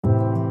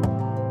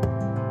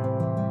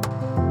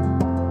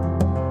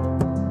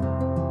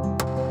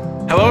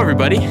Hello,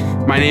 everybody.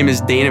 My name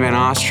is Dana Van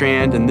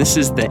Ostrand, and this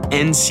is the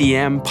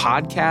NCM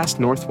podcast,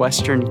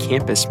 Northwestern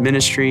Campus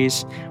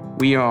Ministries.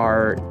 We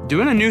are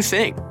doing a new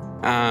thing.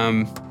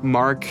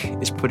 Mark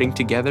is putting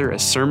together a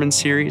sermon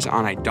series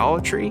on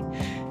idolatry,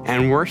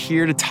 and we're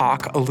here to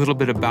talk a little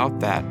bit about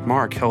that.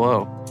 Mark,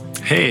 hello.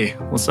 Hey,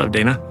 what's up,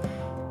 Dana?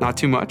 Not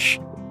too much.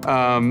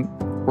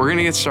 We're going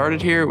to get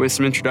started here with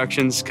some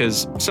introductions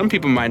because some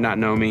people might not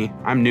know me.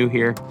 I'm new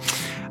here.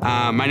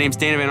 My name's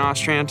Dana Van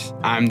Ostrand.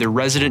 I'm the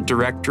resident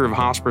director of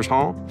Hospers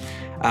Hall,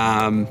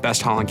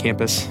 best hall on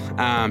campus.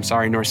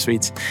 North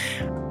Suites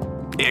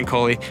and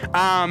Coley.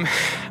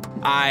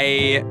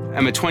 I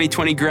am a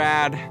 2020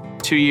 grad,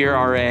 2-year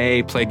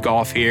RA, played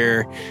golf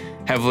here,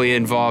 heavily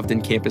involved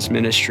in campus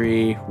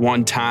ministry.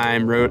 One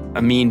time wrote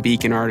a Mean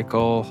Beacon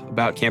article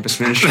about campus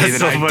ministry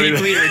that I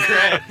deeply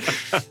regret.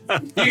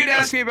 You can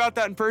ask me about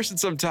that in person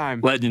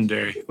sometime.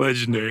 Legendary.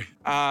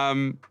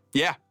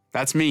 Yeah.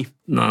 That's me.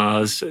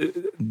 No,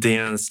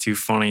 Dana, that's too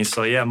funny.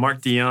 So yeah,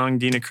 Mark DeYoung,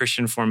 Dean of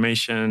Christian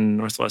Formation,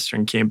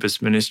 Northwestern Campus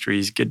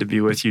Ministries. Good to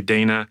be with you,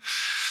 Dana.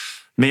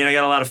 Man, I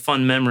got a lot of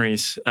fun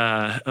memories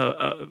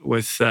from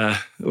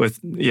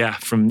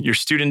your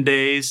student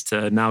days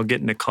to now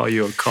getting to call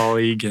you a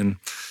colleague. And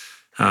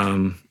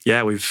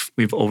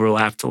we've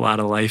overlapped a lot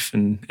of life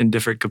in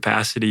different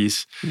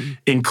capacities,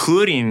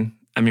 including,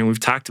 we've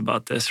talked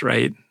about this,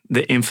 right?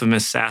 The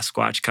infamous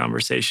Sasquatch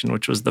conversation,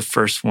 which was the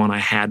first one I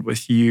had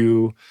with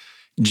you,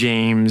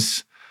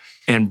 James,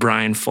 and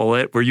Brian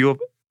Follett. Were you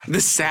the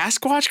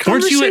Sasquatch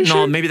conversation? Weren't you?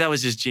 No, maybe that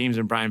was just James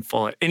and Brian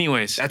Follett.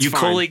 Anyways, that's you fine.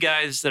 Coley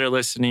guys that are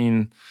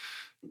listening,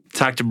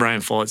 talk to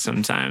Brian Follett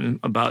sometime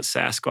about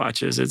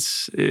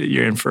Sasquatches.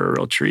 You're in for a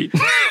real treat.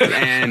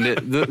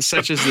 And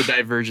such as the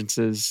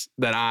divergences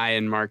that I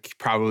and Mark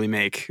probably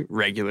make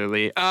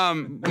regularly.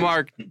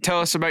 Mark,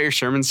 tell us about your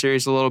sermon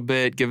series a little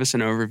bit. Give us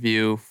an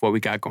overview of what we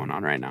got going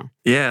on right now.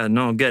 Yeah,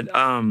 no, good.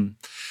 When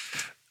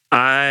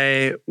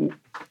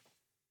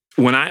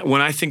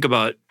I think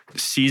about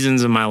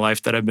seasons of my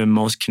life that I've been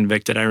most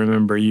convicted, I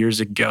remember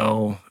years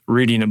ago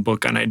reading a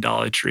book on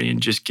idolatry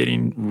and just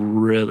getting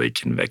really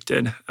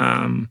convicted.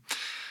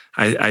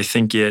 I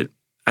think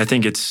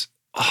it's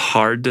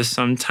hard to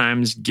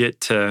sometimes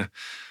get to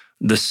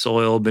the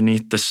soil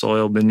beneath the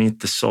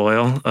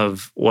soil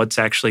of what's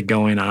actually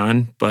going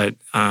on. But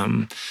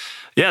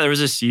there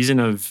was a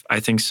season of, I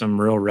think, some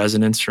real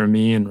resonance for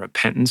me and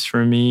repentance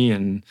for me.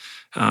 And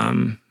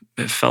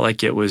it felt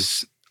like it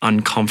was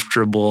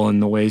uncomfortable in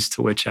the ways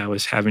to which I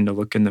was having to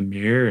look in the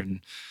mirror and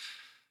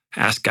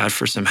ask God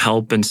for some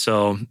help. And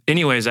so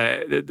anyways,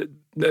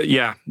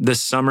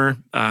 this summer,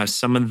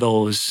 some of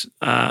those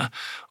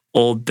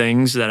old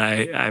things that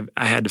I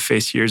had to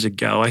face years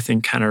ago, I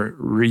think kind of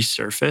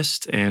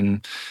resurfaced,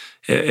 and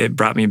it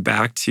brought me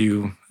back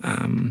to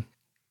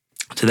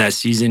that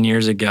season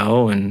years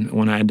ago, and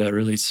when I had to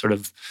really sort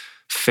of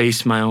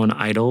face my own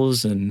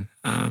idols. And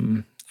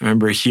I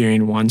remember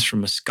hearing once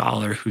from a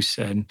scholar who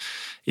said,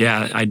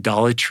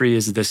 idolatry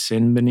is the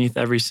sin beneath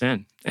every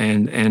sin.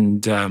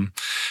 And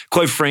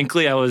quite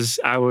frankly, I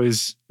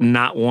was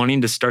not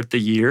wanting to start the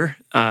year,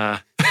 kind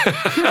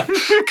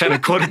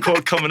of quote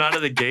unquote coming out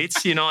of the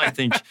gates. I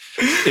think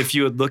if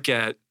you would look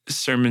at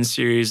sermon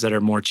series that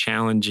are more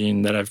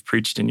challenging that I've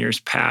preached in years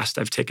past,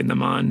 I've taken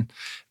them on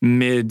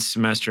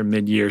mid-semester,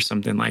 mid-year,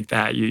 something like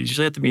that. You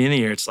usually at the beginning of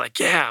the year, it's like,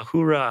 yeah,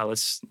 hoorah,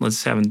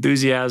 let's have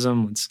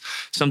enthusiasm, let's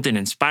something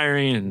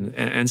inspiring.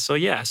 And so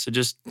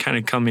just kind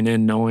of coming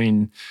in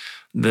knowing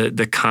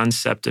the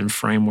concept and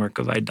framework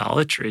of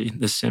idolatry,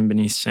 the sin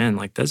beneath sin,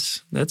 like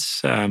that's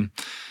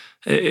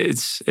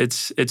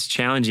it's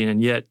challenging,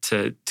 and yet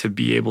to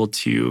be able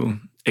to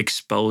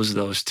expose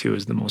those two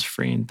is the most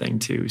freeing thing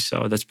too.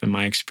 So that's been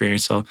my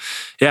experience. So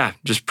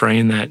just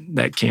praying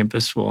that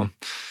campus will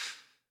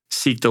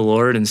seek the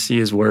Lord and see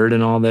His Word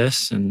in all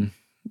this, and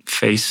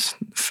face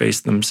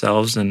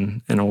themselves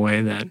in a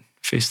way that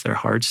face their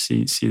hearts,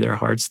 see their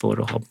hearts. The Lord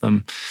will help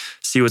them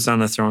see what's on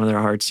the throne of their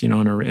hearts, in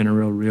a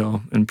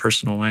real and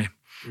personal way.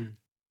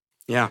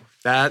 Yeah,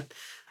 that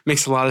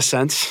makes a lot of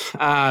sense.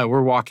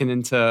 We're walking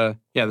into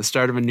the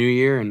start of a new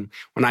year, and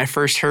when I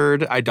first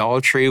heard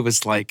idolatry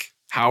was like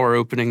how we're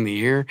opening the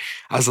year,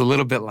 I was a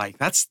little bit like,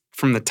 that's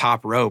from the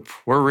top rope.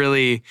 We're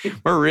really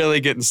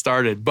getting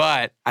started.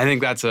 But I think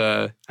that's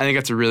a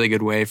really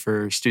good way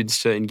for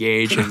students to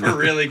engage and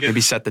maybe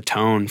set the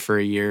tone for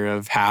a year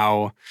of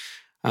how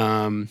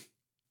do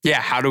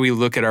we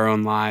look at our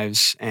own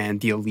lives and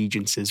the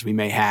allegiances we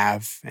may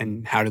have,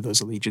 and how do those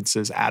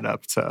allegiances add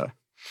up to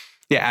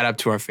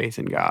our faith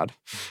in God.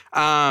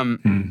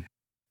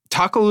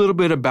 Talk a little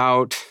bit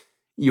about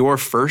your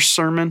first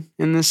sermon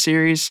in this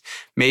series.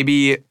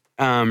 Maybe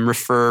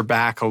refer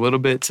back a little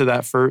bit to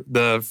that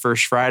the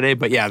first Friday,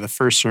 but the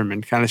first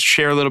sermon. Kind of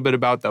share a little bit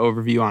about the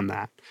overview on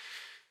that.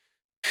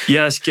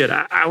 Yeah, that's good.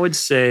 I would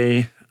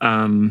say,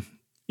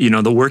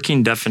 the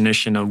working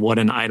definition of what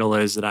an idol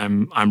is that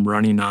I'm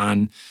running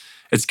on,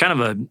 it's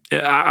kind of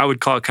I would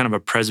call it kind of a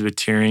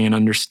Presbyterian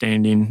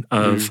understanding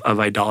of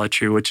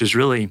idolatry, which is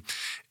really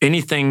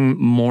anything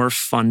more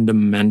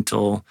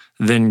fundamental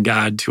than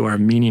God to our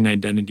meaning,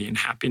 identity, and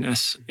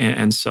happiness.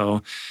 And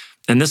so,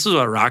 and this is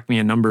what rocked me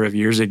a number of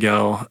years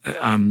ago.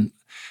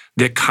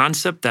 The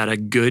concept that a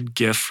good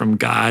gift from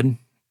God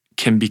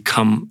can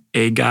become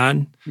a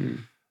God,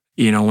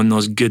 when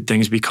those good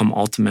things become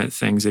ultimate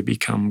things, they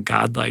become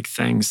God-like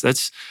things.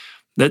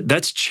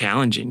 That's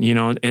challenging,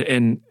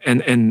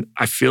 and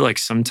I feel like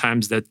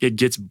sometimes that it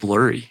gets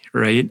blurry,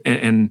 right?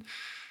 And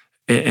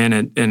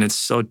it's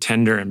so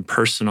tender and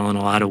personal in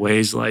a lot of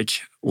ways.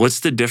 Like, what's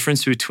the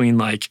difference between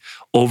like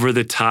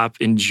over-the-top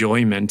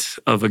enjoyment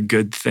of a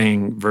good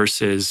thing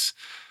versus,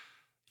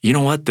 you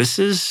know what, this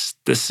is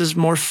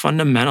more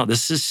fundamental.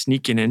 This is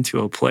sneaking into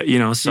a play,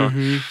 So,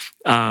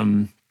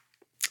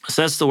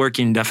 so that's the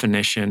working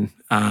definition.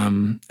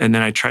 And then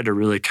I tried to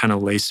really kind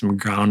of lay some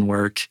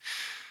groundwork.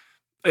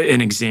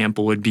 An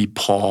example would be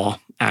Paul,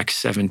 Acts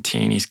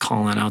 17. He's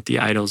calling out the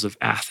idols of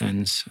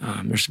Athens.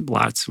 There's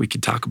lots we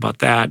could talk about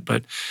that,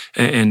 but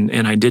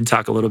and I did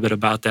talk a little bit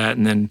about that.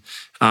 And then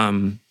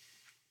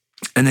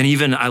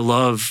even I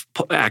love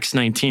Acts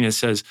 19. It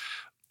says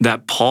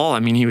that Paul,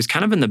 he was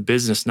kind of in the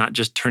business, not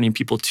just turning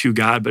people to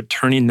God, but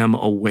turning them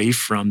away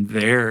from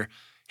their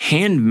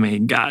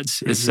handmade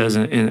gods, it says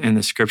in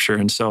the scripture.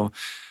 And so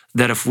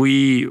that if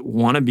we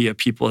want to be a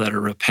people that are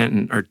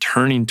repentant or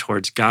turning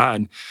towards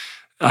God,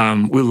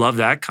 we love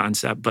that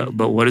concept, but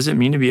what does it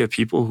mean to be a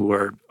people who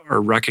are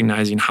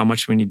recognizing how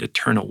much we need to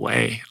turn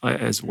away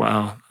as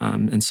well?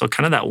 And so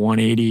kind of that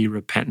 180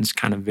 repentance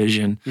kind of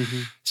vision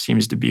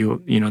seems to be,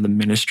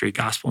 the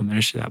gospel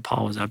ministry that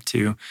Paul was up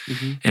to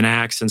in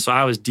Acts. And so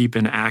I was deep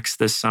in Acts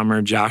this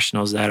summer. Josh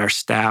knows that. Our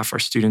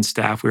student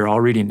staff, we were all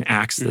reading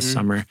Acts this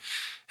summer.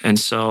 And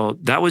so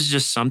that was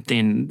just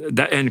something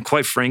that, and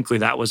quite frankly,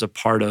 that was a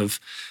part of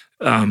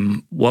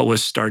what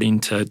was starting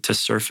to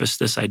surface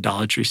this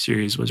idolatry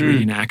series was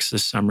reading Acts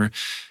this summer.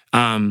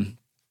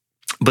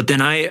 But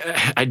then I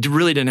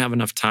really didn't have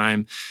enough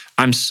time.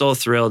 I'm so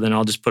thrilled, and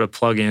I'll just put a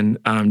plug in.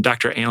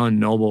 Dr. Alan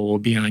Noble will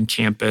be on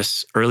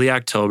campus early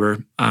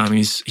October.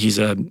 He's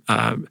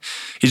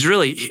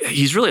really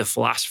a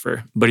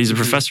philosopher, but he's a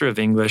professor of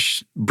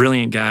English,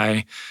 brilliant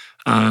guy.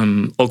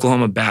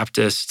 Oklahoma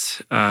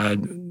Baptist,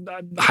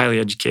 highly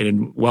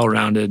educated,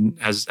 well-rounded,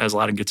 has a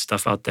lot of good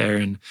stuff out there,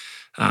 and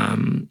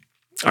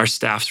our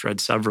staff's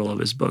read several of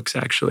his books,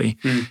 actually.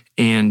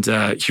 And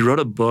he wrote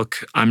a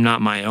book, I'm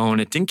Not My Own.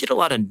 It didn't get a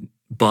lot of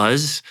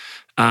buzz.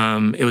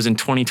 It was in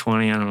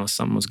 2020. I don't know,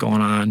 something was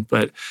going on.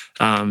 But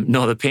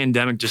no, the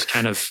pandemic just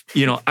kind of,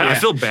 I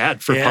feel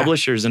bad for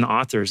publishers and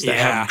authors that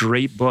have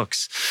great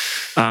books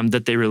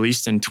that they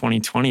released in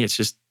 2020. It's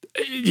just,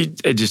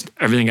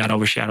 everything got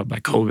overshadowed by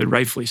COVID,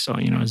 rightfully so,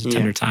 it was a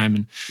tender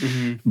time.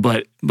 And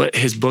but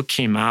his book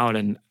came out,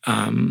 and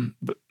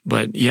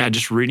but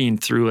just reading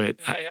through it,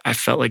 I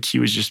felt like he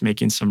was just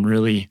making some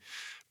really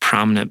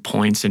prominent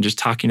points and just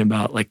talking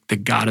about like the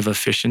God of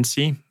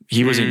efficiency.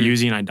 He wasn't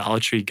using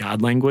idolatry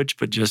God language,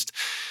 but just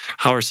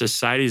how our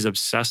society is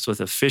obsessed with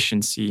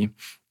efficiency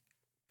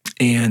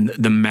and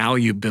the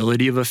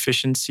malleability of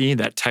efficiency,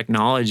 that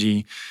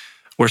technology.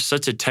 We're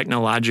such a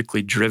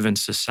technologically driven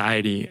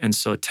society. And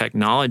so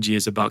technology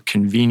is about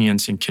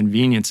convenience, and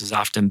convenience is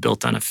often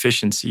built on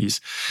efficiencies.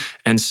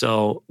 And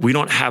so we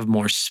don't have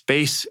more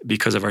space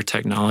because of our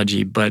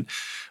technology, but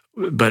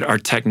our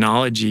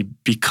technology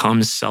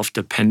becomes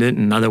self-dependent.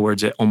 In other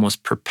words, it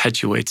almost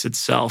perpetuates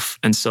itself.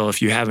 And so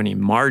if you have any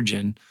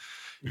margin,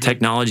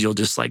 technology will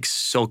just like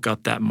soak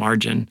up that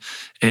margin.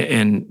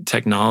 And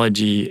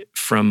technology,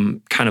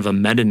 from kind of a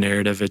meta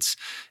narrative, it's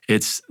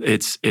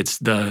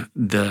the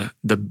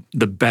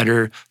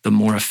better, the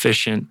more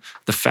efficient,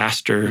 the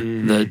faster,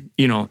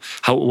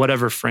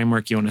 whatever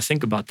framework you want to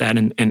think about that.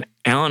 And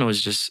Alan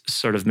was just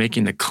sort of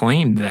making the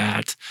claim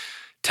that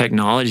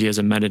technology as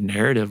a meta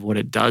narrative, what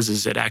it does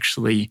is it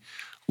actually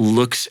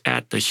looks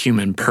at the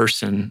human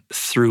person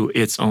through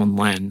its own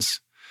lens.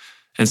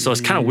 And so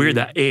it's kind of weird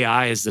that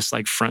AI is this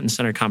like front and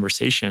center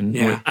conversation.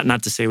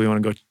 Not to say we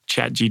want to go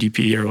chat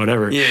GDP or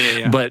whatever,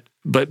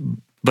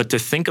 but to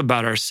think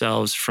about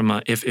ourselves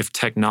from if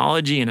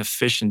technology and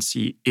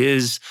efficiency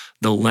is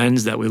the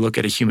lens that we look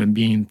at a human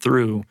being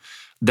through,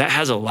 that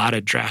has a lot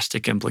of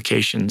drastic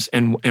implications.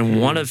 And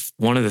one of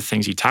the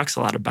things he talks a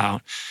lot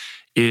about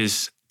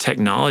is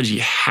technology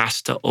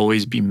has to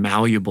always be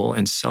malleable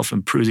and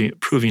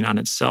self-improving on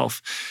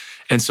itself.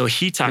 And so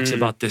he talks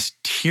about this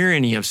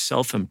tyranny of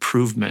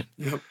self-improvement.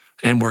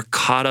 And we're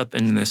caught up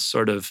in this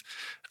sort of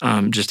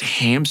just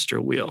hamster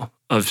wheel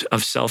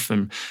of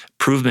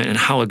self-improvement and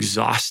how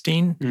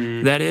exhausting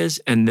that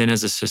is. And then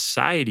as a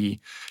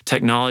society,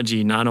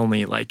 technology not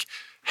only like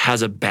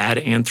has a bad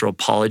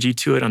anthropology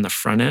to it on the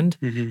front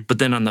end, but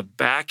then on the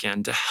back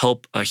end, to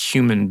help a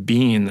human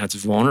being that's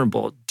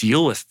vulnerable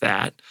deal with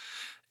that,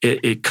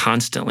 it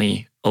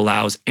constantly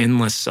allows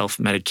endless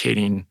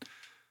self-medicating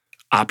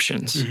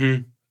options.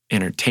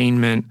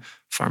 Entertainment,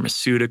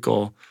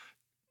 pharmaceutical,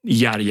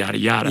 yada, yada,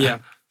 yada. Yeah.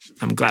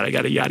 I'm glad I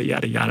got a yada,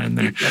 yada, yada in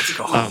there. Let's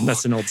go.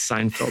 That's an old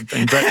Seinfeld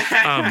thing.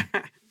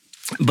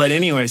 But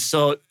anyway,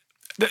 so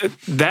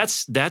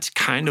that's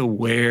kind of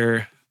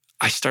where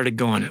I started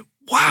going,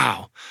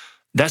 wow,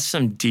 that's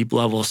some deep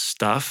level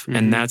stuff. Mm-hmm.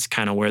 And that's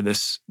kind of where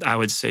I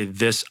would say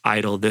this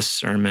idol, this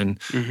sermon,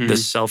 Mm-hmm.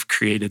 this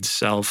self-created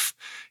self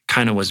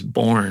kind of was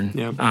born.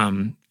 Yep.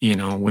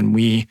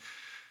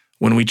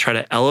 When we try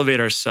to elevate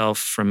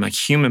ourselves from a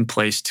human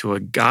place to a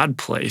God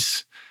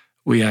place,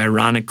 we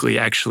ironically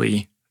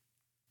actually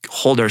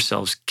hold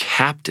ourselves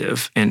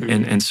captive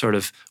and sort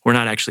of, we're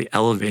not actually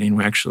elevating,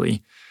 we're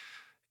actually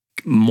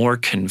more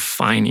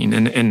confining.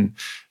 And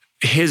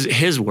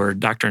his word,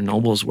 Dr.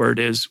 Noble's word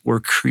is,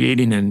 we're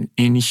creating an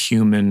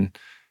inhuman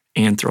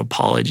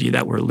anthropology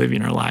that we're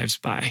living our lives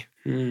by.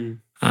 And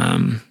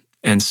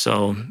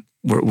so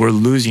we're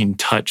losing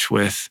touch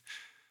with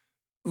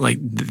like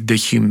the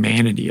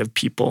humanity of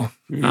people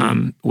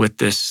with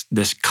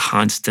this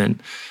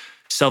constant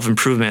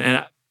self-improvement.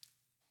 And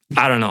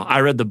I don't know,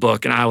 I read the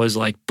book and I was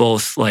like,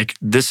 both like,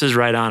 this is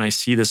right on, I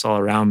see this all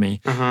around me.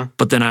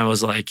 But then I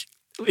was like,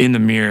 in the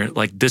mirror,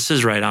 like, this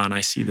is right on,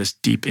 I see this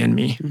deep in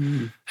me.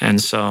 And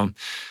so,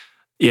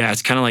 yeah,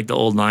 it's kind of like the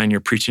old line,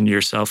 you're preaching to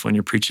yourself when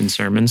you're preaching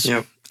sermons.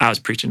 Yep. I was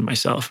preaching to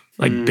myself,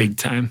 like big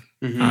time.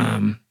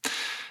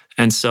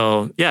 And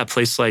so, yeah, a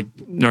place like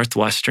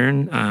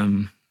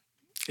Northwestern,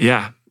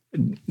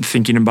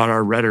 thinking about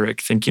our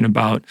rhetoric, thinking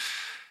about,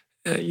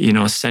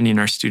 sending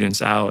our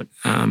students out.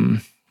 I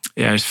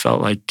just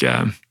felt like,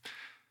 I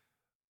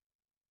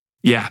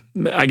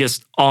guess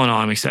all in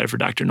all, I'm excited for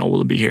Dr. Noble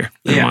to be here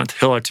in a month.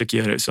 He'll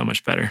articulate it so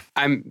much better.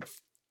 I'm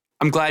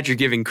glad you're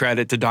giving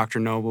credit to Dr.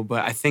 Noble,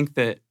 but I think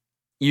that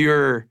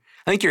you're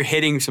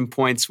hitting some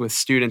points with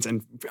students,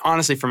 and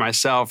honestly, for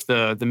myself,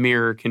 the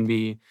mirror can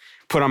be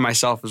put on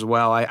myself as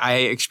well. I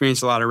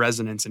experienced a lot of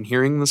resonance in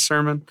hearing the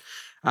sermon.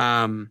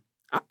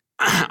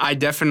 I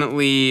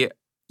definitely,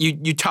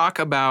 you talk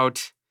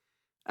about,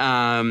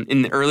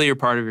 in the earlier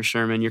part of your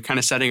sermon, you're kind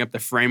of setting up the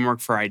framework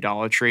for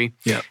idolatry.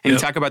 And you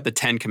talk about the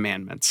 10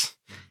 commandments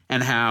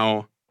and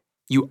how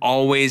you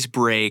always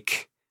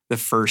break the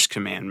first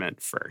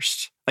commandment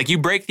first. Like, you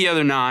break the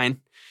other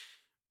 9,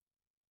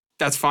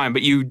 that's fine,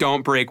 but you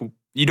don't break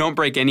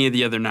any of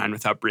the other 9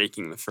 without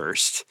breaking the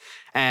first.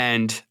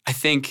 And I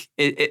think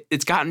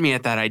it's gotten me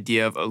at that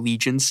idea of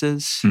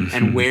allegiances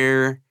and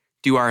where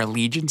do our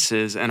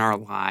allegiances and our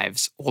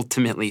lives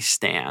ultimately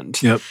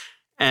stand.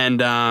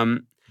 And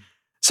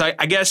so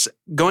I guess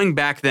going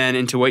back then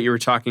into what you were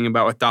talking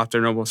about with Dr.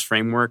 Noble's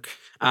framework,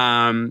 we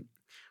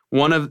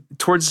get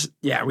towards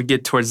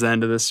the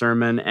end of the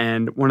sermon,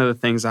 and one of the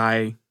things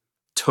I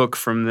took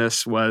from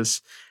this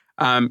was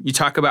you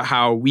talk about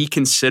how we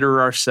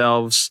consider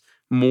ourselves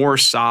more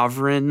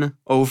sovereign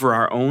over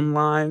our own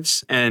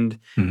lives, and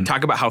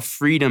talk about how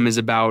freedom is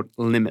about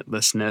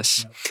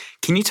limitlessness.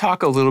 Can you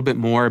talk a little bit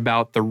more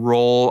about the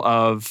role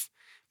of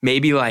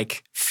maybe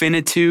like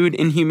finitude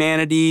in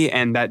humanity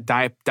and that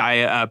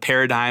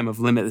paradigm of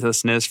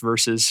limitlessness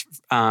versus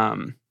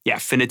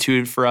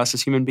finitude for us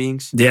as human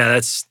beings? Yeah,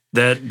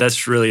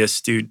 that's really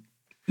astute,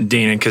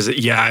 Dana, because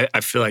I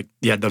feel like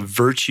the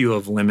virtue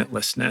of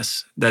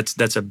limitlessness,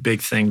 that's a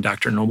big thing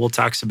Dr. Noble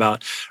talks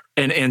about,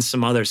 and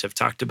some others have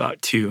talked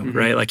about too,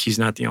 right? Like, he's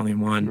not the only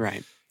one,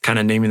 right? Kind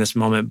of naming this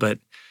moment, but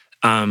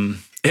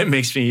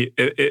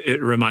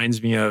it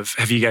reminds me of,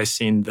 have you guys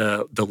seen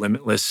the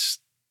Limitless?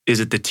 Is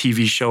it the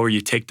TV show where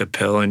you take the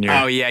pill and you're...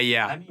 Oh,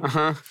 yeah.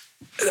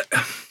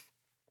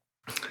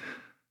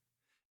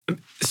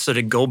 So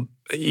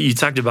you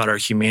talked about our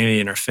humanity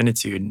and our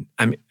finitude.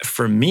 I mean,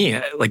 for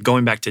me, like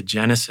going back to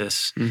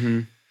Genesis,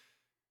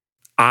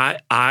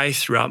 I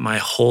throughout my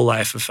whole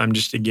life, if I'm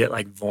just to get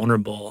like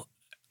vulnerable,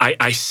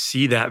 I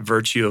see that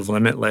virtue of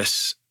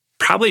limitless,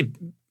 probably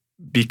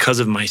because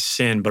of my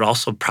sin, but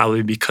also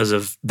probably because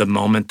of the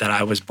moment that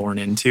I was born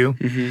into.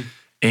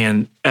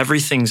 And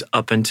everything's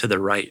up and to the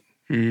right.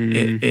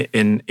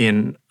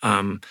 In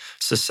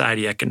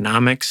society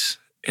economics,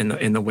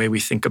 in the way we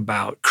think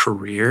about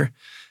career,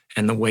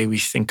 and the way we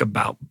think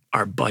about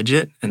our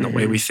budget, and the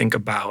way we think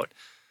about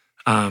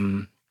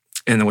and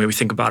the way we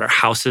think about our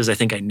houses. I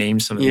think I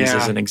named some of these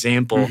as an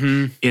example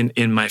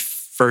in my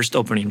first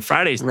opening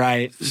Friday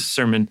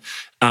sermon.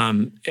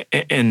 And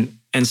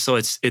so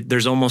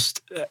there's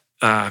almost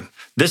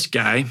this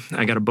guy.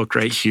 I got a book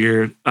right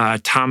here.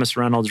 Thomas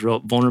Reynolds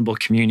wrote Vulnerable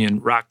Communion.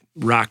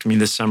 Rocked me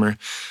this summer.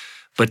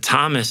 But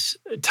Thomas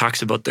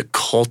talks about the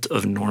cult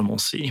of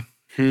normalcy.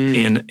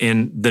 And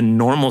the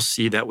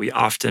normalcy that we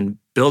often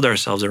build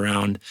ourselves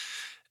around,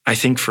 I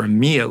think for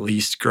me at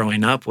least,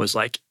 growing up, was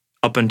like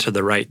up and to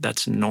the right,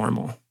 that's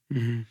normal.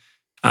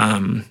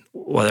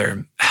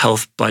 Whether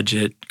health,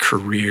 budget,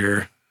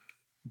 career,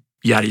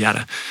 yada,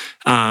 yada.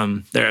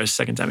 There's a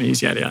second time I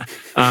use yada,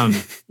 yada.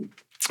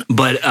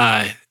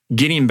 But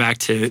getting back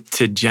to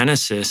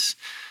Genesis,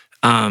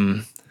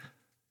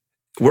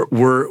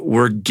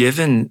 we're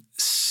given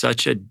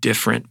such a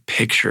different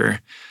picture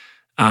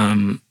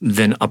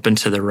than up and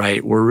to the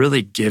right. We're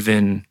really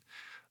given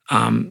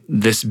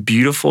this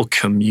beautiful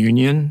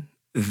communion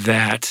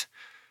that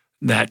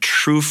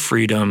true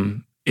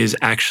freedom is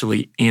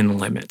actually in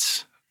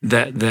limits.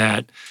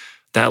 That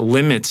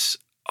limits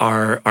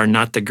are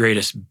not the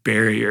greatest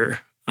barrier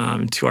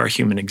to our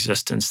human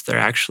existence, they're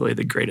actually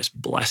the greatest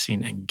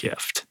blessing and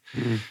gift.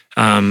 Mm.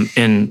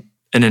 And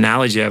an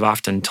analogy I've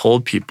often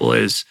told people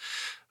is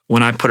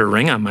when I put a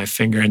ring on my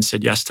finger and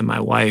said yes to my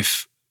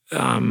wife,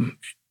 I'm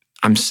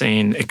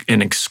saying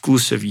an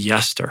exclusive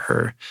yes to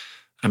her.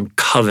 I'm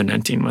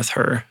covenanting with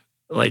her.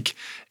 Like,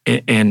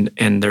 and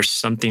there's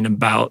something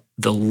about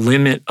the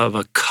limit of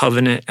a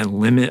covenant and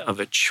limit of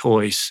a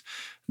choice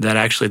that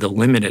actually the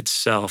limit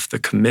itself, the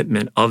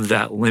commitment of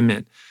that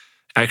limit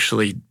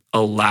actually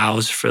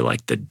allows for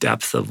like the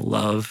depth of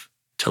love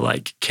to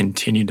like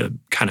continue to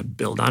kind of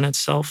build on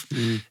itself.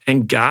 Mm.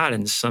 And God,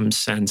 in some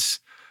sense,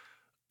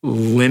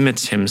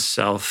 limits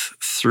himself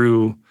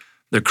through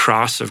the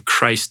cross of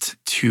Christ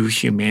to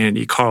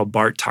humanity. Karl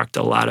Barth talked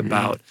a lot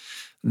about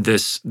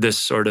this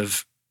sort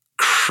of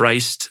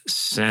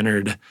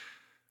Christ-centered,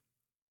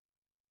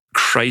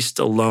 Christ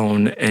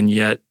alone, and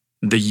yet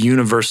the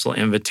universal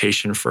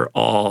invitation for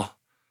all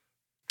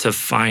to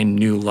find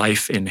new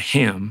life in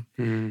him.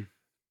 Mm.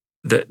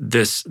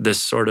 This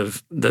sort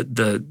of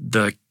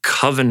the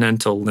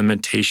covenantal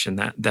limitation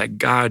that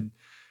God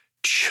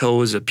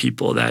chose a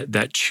people,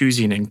 that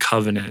choosing in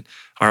covenant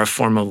are a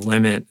form of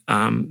limit,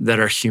 that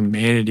our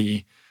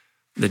humanity,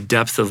 the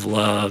depth of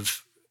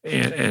love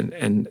and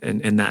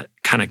that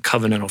kind of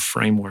covenantal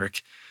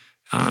framework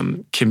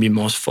can be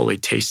most fully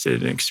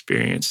tasted and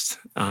experienced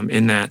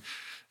in that.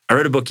 I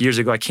read a book years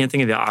ago. I can't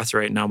think of the author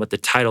right now, but the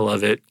title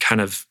of it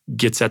kind of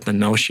gets at the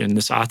notion.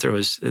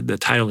 The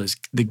title is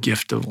The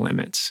Gift of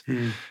Limits.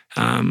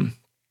 I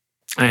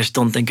just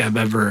don't think I've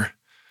ever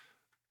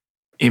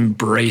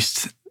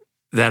embraced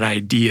that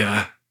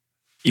idea,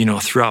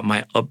 throughout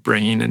my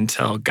upbringing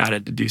until God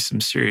had to do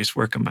some serious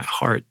work in my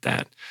heart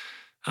that,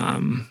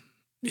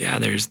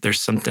 there's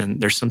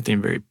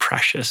something very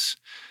precious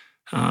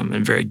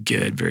and very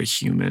good, very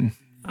human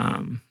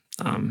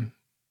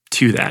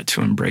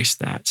to embrace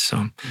that.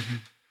 So,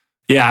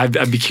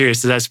 I'd be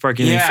curious. Does that spark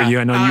anything for you?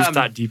 I know you've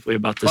thought deeply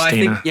about this,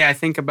 Dana. I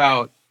think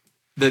about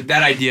that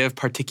idea of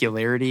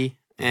particularity,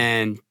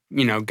 and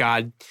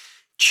God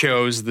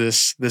chose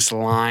this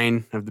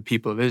line of the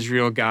people of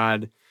Israel.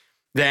 God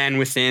then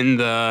within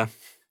the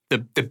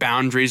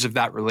boundaries of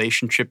that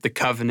relationship, the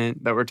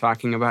covenant that we're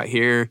talking about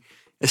here,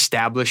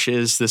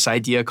 establishes this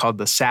idea called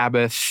the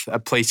Sabbath, a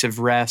place of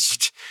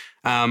rest,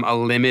 a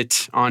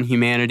limit on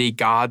humanity,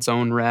 God's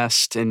own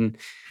rest, and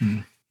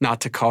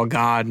not to call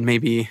God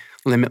maybe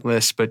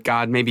limitless, but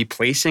God maybe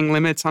placing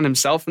limits on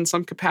himself in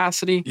some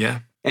capacity. Yeah.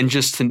 And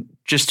just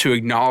to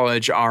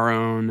acknowledge our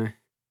own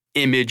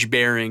image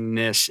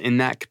bearingness in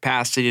that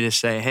capacity to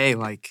say, hey,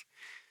 like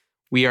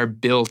we are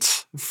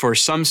built for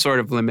some sort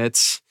of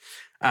limits.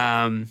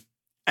 And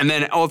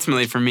then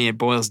ultimately for me, it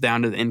boils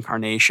down to the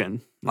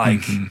incarnation,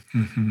 like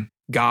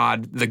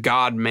God, the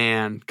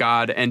God-man,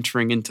 God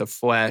entering into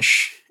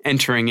flesh,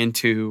 entering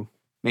into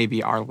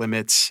maybe our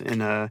limits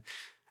in a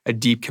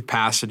deep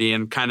capacity,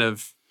 and kind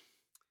of,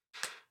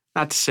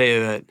 not to say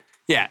that,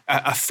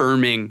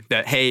 affirming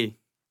that, hey,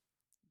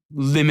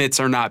 limits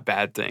are not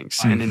bad things.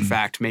 And in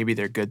fact, maybe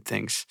they're good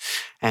things.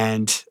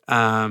 And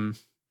that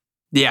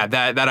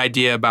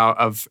idea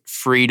of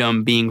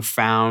freedom being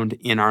found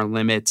in our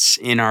limits,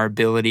 in our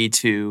ability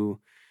to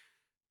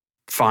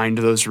find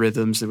those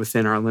rhythms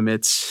within our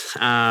limits.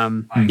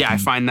 I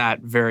find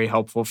that very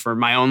helpful for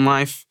my own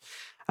life.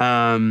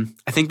 I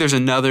think there's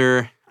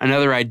another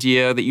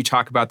idea that you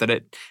talk about that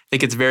I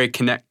think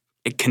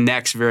it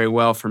connects very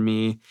well for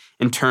me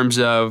in terms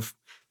of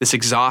this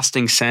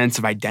exhausting sense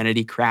of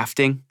identity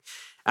crafting,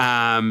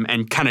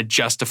 and kind of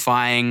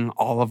justifying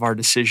all of our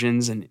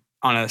decisions and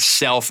on a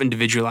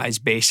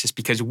self-individualized basis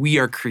because we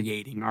are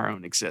creating our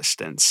own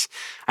existence.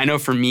 I know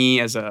for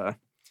me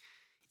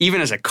even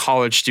as a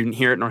college student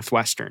here at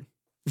Northwestern,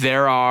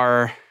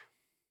 this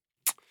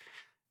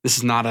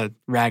is not a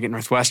rag at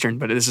Northwestern,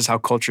 but this is how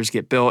cultures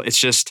get built. It's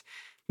just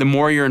the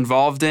more you're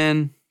involved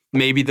in,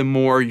 maybe the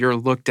more you're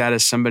looked at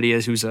as somebody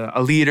who's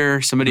a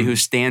leader, somebody who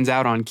stands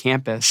out on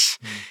campus,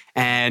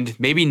 and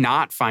maybe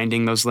not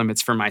finding those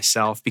limits for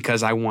myself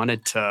because I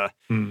wanted to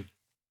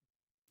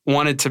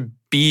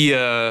be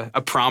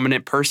a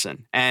prominent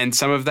person. And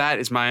some of that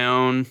is my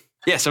own.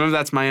 Yeah, some of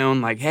that's my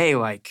own, like, hey,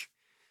 like,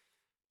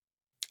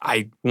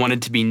 I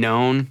wanted to be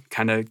known,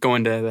 kind of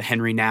going to the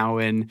Henry Now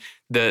and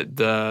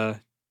the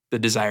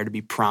desire to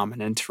be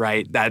prominent,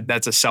 right?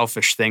 That's a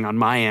selfish thing on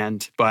my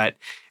end, but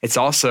it's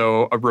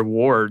also a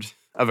reward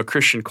of a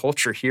Christian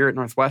culture here at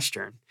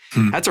Northwestern.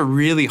 That's a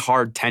really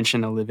hard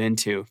tension to live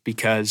into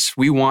because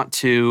we want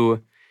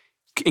to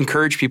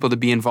encourage people to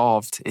be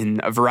involved in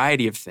a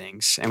variety of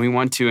things, and we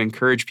want to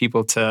encourage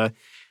people to,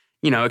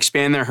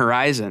 expand their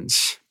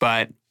horizons.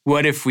 But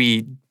what if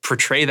we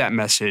portray that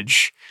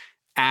message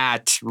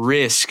at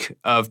risk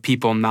of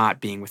people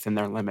not being within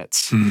their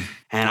limits?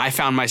 And I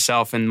found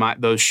myself in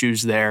those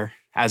shoes there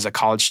as a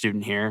college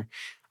student here.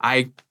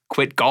 I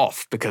quit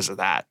golf because of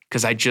that,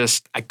 because I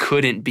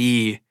couldn't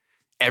be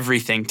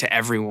everything to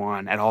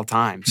everyone at all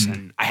times.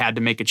 And I had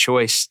to make a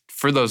choice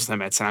for those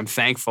limits. And I'm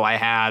thankful I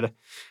had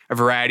a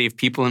variety of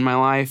people in my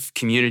life,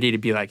 community, to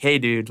be like, hey,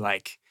 dude,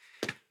 like,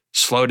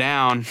 slow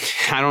down.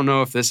 I don't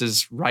know if this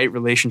is right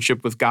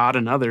relationship with God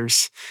and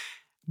others,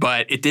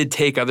 but it did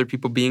take other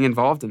people being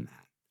involved in that.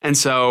 And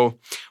so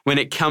when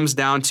it comes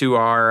down to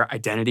our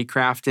identity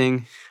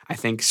crafting, I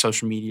think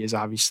social media is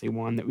obviously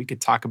one that we could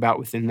talk about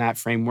within that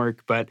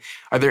framework. But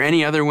are there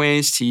any other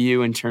ways to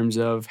you in terms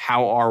of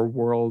how our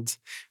world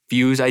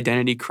views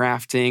identity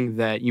crafting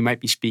that you might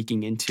be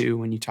speaking into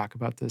when you talk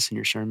about this in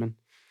your sermon?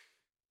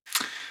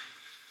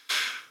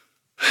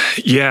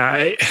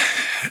 Yeah,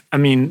 I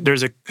mean,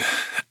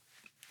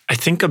 I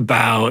think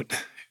about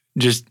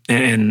just,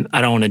 and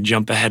I don't want to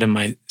jump ahead in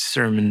my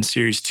sermon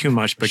series too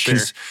much, but Sure.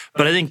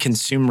 but I think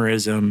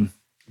consumerism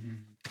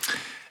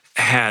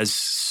has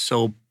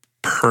so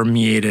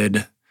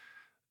permeated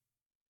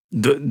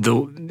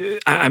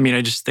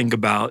I just think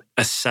about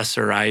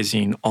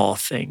accessorizing all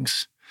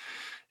things,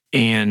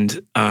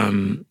 and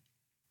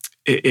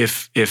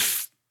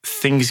if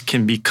things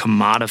can be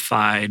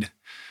commodified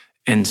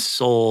and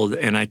sold,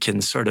 and I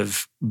can sort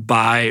of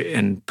buy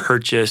and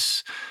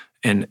purchase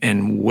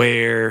and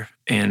wear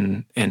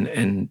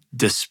and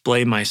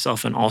display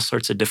myself in all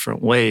sorts of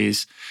different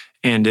ways,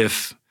 and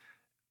if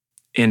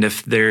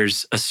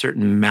there's a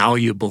certain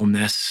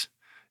malleableness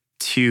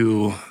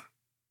to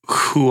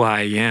who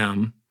I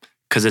am,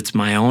 because it's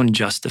my own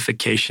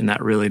justification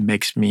that really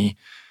makes me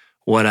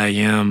what I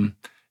am,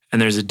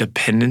 and there's a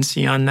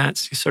dependency on that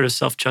sort of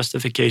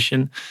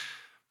self-justification,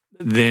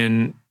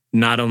 then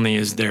not only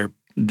is there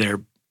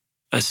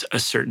a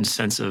certain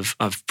sense of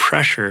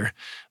pressure,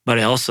 but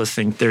I also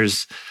think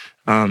there's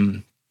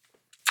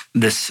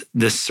this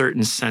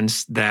certain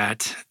sense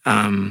that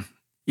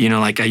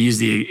like I use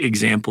the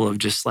example of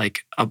just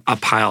like a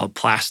pile of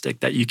plastic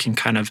that you can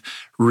kind of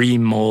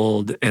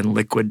remold and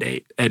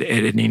liquidate at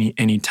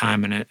any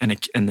time,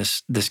 and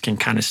this can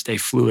kind of stay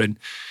fluid,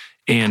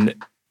 and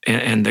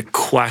the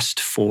quest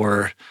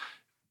for,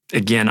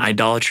 again,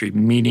 idolatry,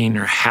 meaning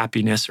or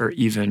happiness or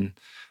even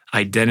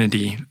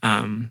identity,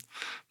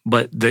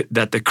 but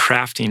that the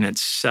crafting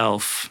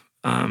itself,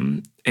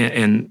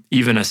 and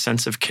even a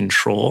sense of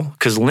control,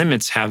 because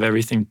limits have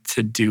everything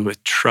to do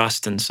with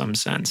trust in some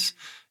sense.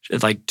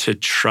 Like to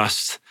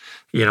trust,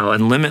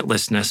 and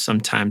limitlessness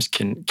sometimes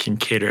can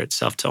cater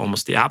itself to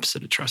almost the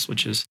opposite of trust,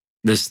 which is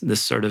this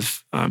sort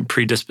of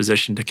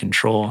predisposition to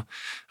control.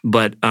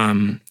 But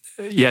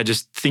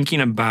just thinking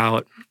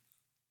about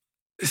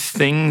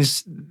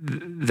things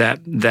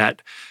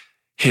that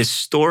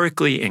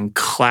historically and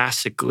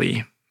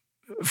classically,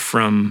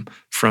 from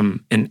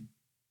an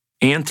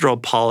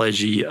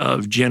anthropology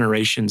of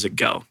generations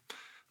ago,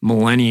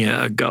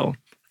 millennia ago,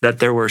 that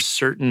there were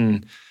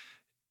certain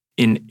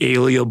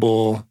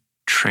inalienable,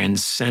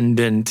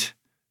 transcendent,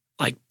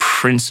 like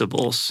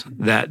principles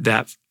that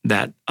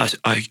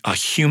a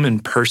human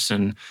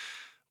person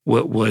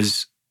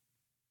was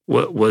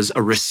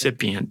a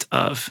recipient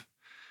of.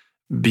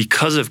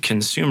 Because of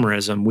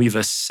consumerism, we've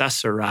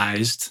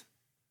accessorized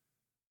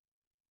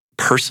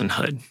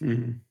personhood.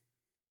 Mm-hmm.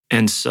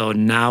 And so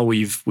now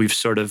we've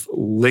sort of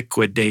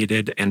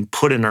liquidated and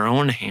put in our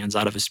own hands,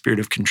 out of a spirit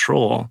of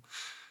control,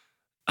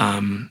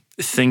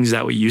 things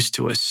that we used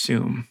to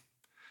assume.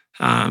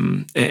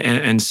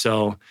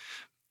 So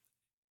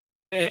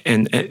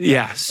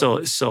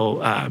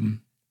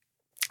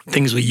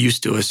things we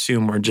used to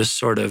assume were just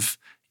sort of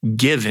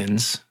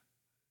givens,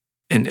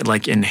 and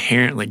like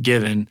inherently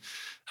given,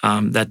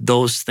 that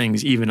those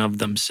things even of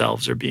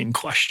themselves are being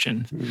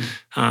questioned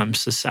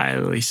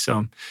societally.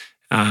 So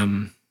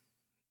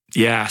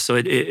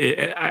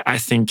I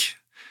think,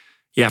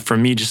 for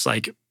me, just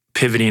like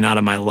pivoting out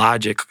of my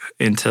logic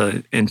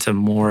into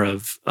more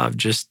of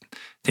just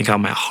think how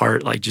my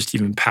heart, like just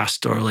even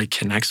pastorally,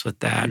 connects with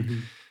that.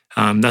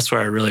 Mm-hmm. That's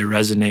where I really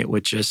resonate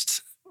with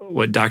just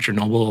what Dr.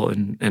 Noble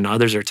and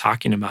others are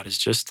talking about, is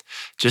just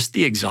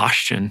the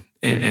exhaustion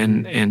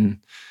and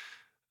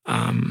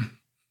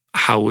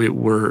how we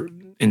were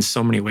in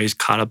so many ways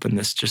caught up in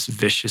this just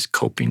vicious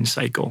coping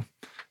cycle.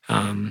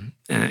 And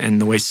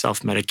the way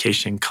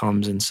self-medication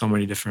comes in so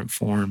many different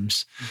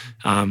forms.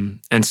 Mm-hmm.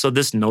 And so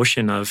this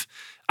notion of,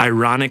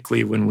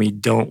 ironically, when we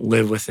don't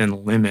live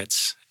within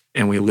limits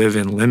and we live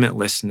in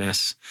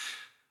limitlessness,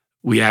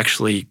 we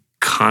actually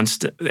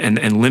and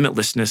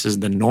limitlessness is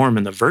the norm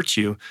and the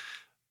virtue.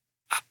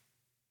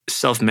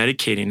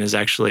 Self-medicating is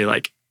actually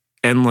like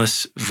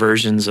endless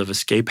versions of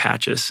escape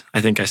hatches.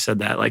 I think I said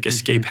that, like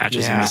escape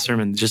hatches in the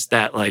sermon. Just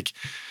that, like,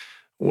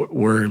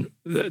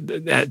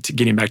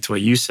 getting back to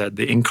what you said,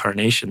 the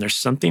incarnation. There's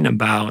something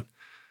about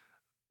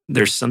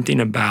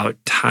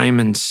time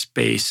and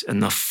space,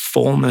 and the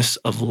fullness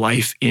of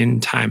life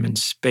in time and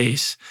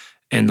space,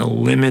 and the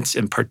limits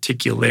and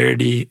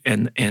particularity,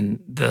 and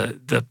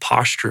the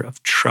posture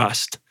of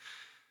trust.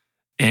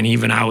 And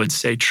even I would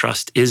say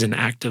trust is an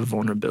act of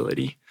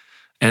vulnerability.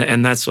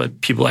 And that's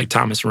what people like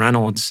Thomas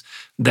Reynolds,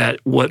 that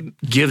what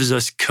gives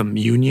us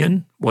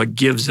communion, what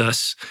gives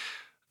us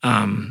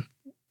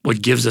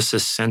a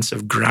sense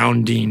of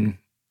grounding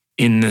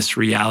in this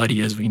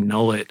reality as we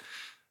know it,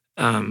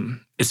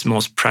 it's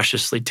most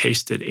preciously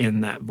tasted in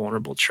that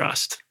vulnerable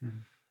trust. Mm-hmm.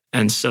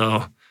 And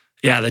so,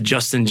 Yeah, the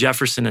Justin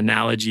Jefferson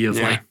analogy of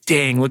like,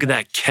 dang, look at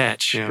that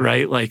catch, Yeah.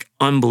 right? Like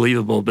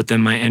unbelievable. But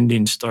then my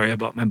ending story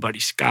about my buddy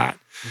Scott,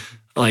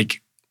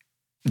 like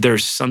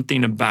there's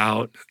something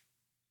about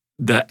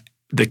the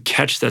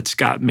catch that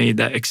Scott made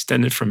that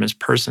extended from his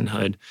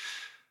personhood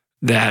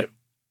that,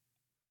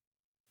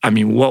 I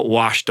mean, what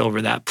washed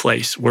over that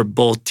place were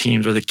both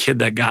teams, were the kid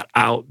that got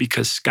out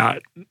because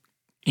Scott,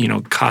 you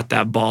know, caught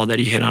that ball that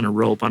he hit on a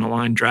rope on a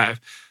line drive.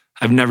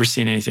 I've never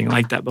seen anything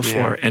like that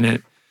before. Yeah.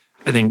 And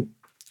I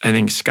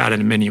think Scott,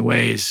 in many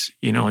ways,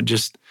 you know,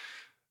 just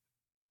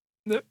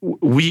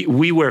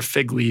we wear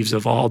fig leaves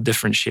of all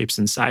different shapes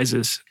and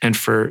sizes, and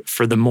for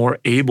the more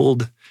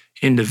abled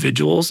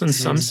individuals, in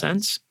some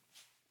sense,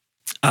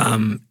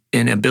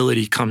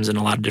 inability comes in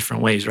a lot of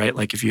different ways, right?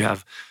 Like if you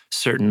have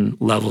certain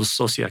levels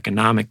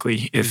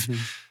socioeconomically, if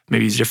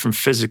maybe different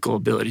physical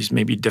abilities,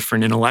 maybe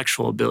different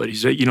intellectual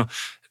abilities, you know,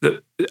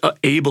 the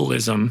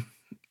ableism,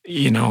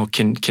 you know,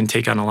 can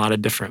take on a lot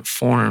of different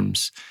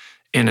forms.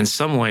 And in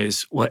some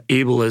ways, what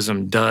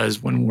ableism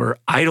does when we're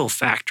idol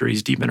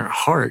factories deep in our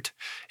heart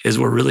is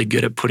we're really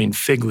good at putting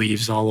fig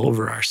leaves all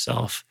over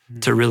ourselves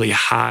to really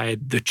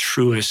hide the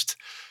truest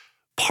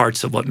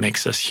parts of what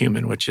makes us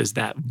human, which is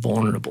that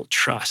vulnerable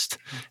trust.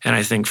 And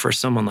I think for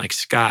someone like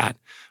Scott,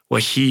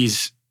 what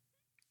he's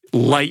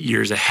light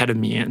years ahead of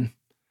me in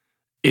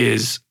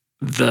is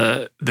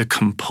the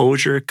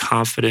composure,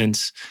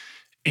 confidence,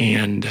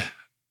 and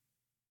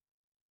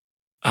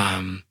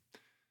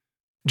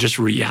just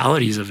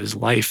realities of his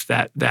life,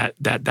 that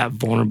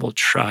vulnerable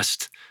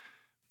trust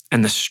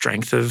and the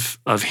strength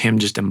of him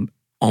just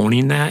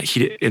owning that.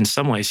 He, in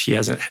some ways, he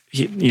didn't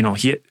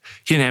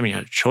have any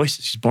other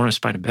choices. He's born with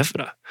spina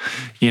bifida,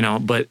 you know.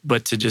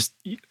 But to just,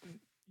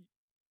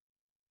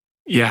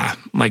 yeah,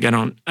 like I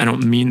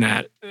don't mean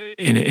that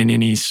in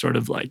any sort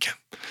of like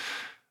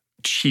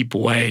cheap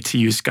way to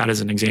use Scott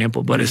as an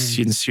example, but a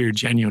sincere,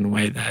 genuine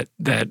way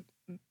that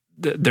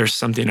there's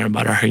something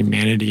about our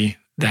humanity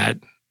that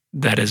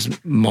is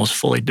most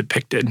fully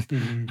depicted,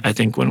 I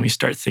think, when we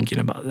start thinking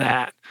about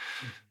that.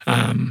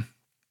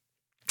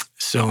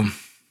 So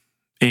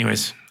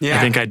anyways, I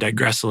think I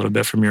digress a little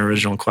bit from your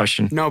original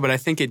question. No, but I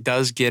think it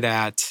does get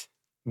at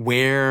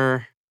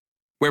where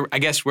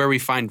we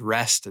find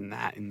rest in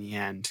that in the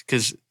end.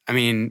 Because, I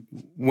mean,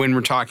 when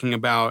we're talking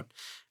about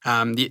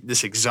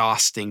this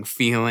exhausting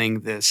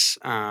feeling, this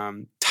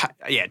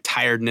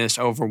tiredness,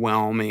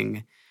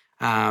 overwhelming,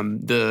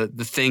 the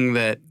thing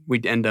that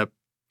we'd end up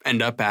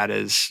at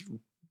is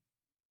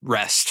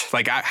rest.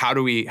 Like, how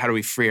do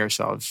we free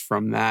ourselves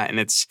from that? And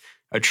it's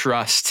a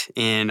trust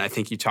in, I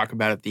think you talk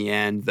about at the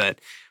end, that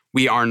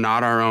we are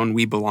not our own.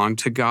 We belong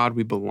to God.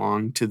 We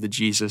belong to the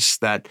Jesus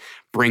that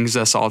brings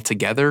us all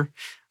together.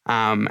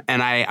 And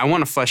I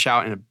want to flesh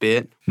out in a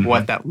bit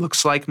what that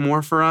looks like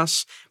more for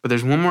us. But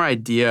there's one more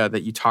idea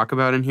that you talk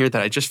about in here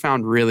that I just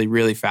found really,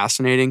 really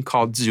fascinating,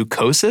 called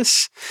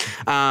zoochosis.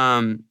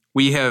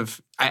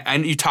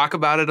 You talk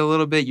about it a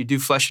little bit. You do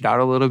flesh it out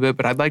a little bit,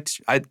 but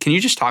can you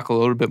just talk a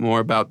little bit more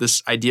about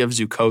this idea of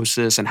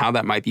zoochosis and how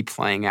that might be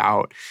playing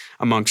out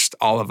amongst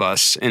all of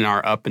us in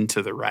our up and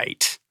to the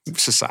right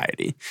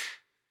society?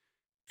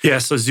 Yeah,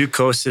 so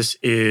zoochosis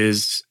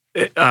is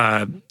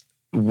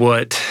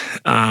what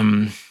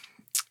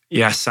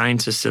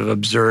scientists have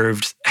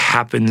observed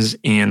happens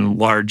in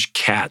large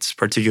cats,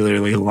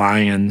 particularly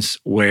lions,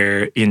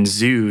 where in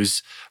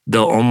zoos,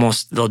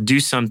 they'll do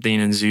something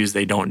in zoos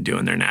they don't do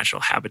in their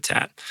natural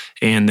habitat.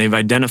 And they've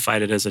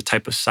identified it as a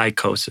type of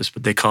psychosis,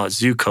 but they call it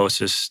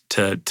zoochosis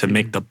to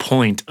make the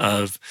point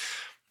of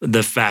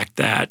the fact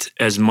that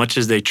as much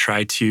as they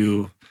try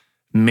to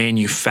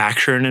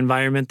manufacture an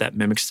environment that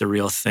mimics the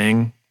real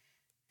thing,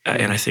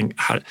 and I think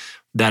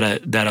that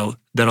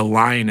a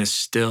lion is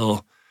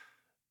still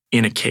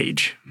in a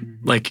cage.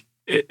 Like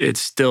it's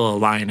still a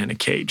lion in a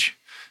cage.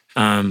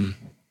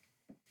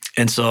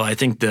 And so I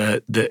think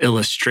the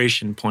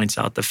illustration points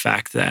out the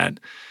fact that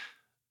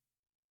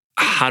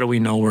how do we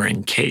know we're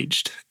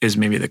encaged is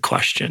maybe the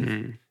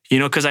question. You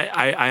know, because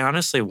I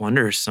honestly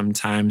wonder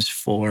sometimes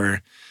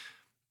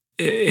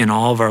in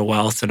all of our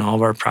wealth and all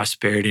of our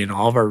prosperity and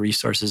all of our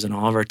resources and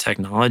all of our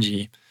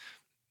technology,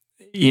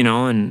 you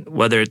know, and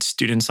whether it's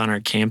students on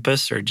our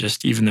campus or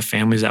just even the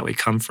families that we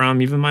come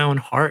from, even my own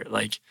heart,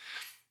 like,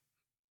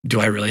 do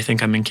I really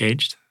think I'm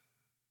encaged?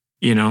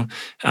 You know?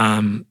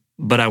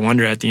 But I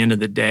wonder at the end of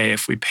the day,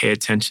 if we pay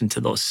attention to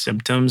those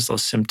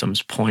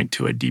symptoms point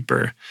to a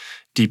deeper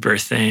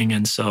thing.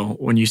 And so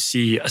when you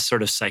see a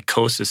sort of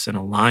psychosis in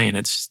a lion,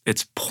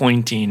 it's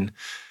pointing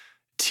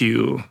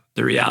to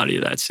the reality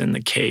that's in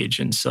the cage.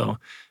 And so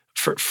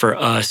for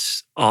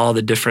us, all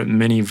the different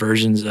many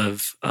versions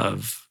of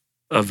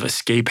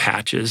escape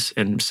hatches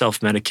and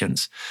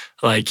self-medicants,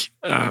 like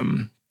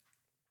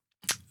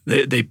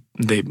they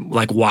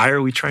like, why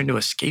are we trying to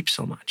escape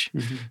so much?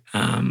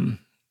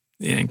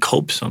 And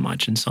cope so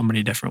much in so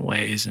many different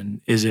ways? And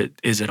is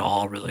it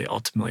all really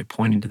ultimately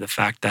pointing to the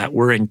fact that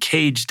we're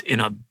encaged in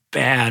a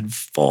bad,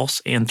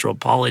 false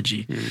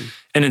anthropology?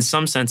 And in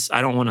some sense,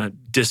 I don't want to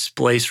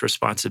displace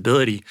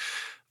responsibility,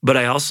 but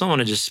I also want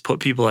to just put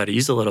people at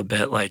ease a little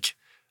bit. Like,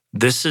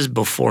 this is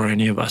before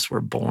any of us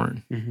were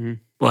born. Mm-hmm.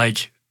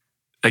 Like,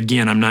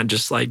 again, I'm not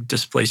just like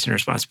displacing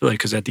responsibility,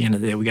 because at the end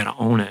of the day, we got to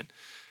own it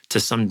to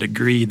some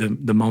degree.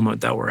 The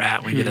moment that we're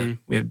at,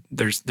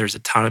 there's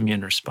autonomy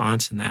and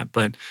response in that.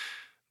 But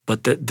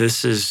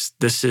this is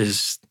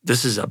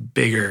a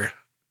bigger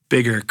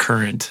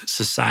current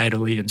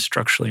societally and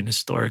structurally and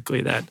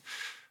historically that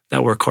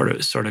we're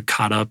sort of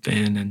caught up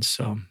in. And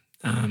so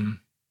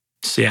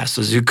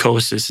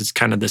zoochosis is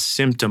kind of the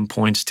symptom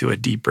points to a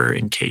deeper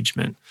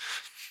engagement.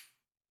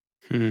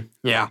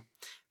 Yeah,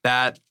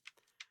 that,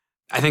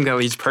 I think that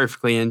leads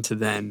perfectly into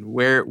then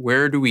where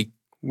are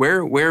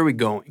we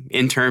going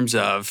in terms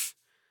of,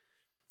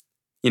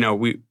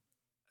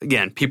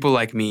 people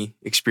like me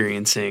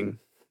experiencing,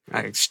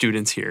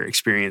 students here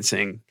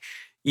experiencing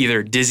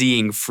either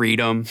dizzying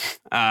freedom,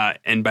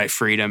 and by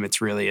freedom,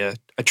 it's really a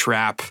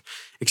trap,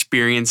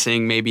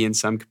 experiencing maybe in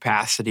some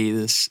capacity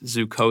this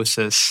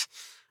zoochosis.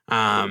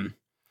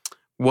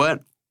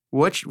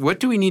 What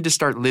do we need to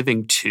start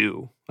living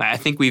to? I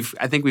think we've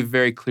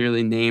very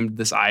clearly named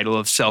this idol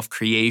of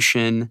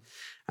self-creation,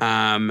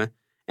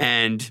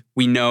 and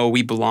we know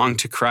we belong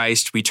to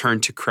Christ. We turn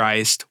to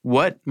Christ.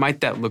 What might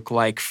that look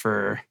like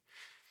for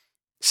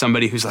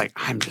somebody who's like,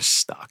 I'm just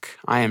stuck.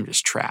 I am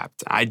just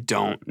trapped. I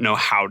don't know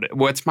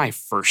what's my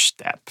first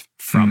step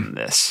from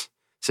this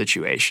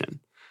situation?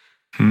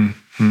 I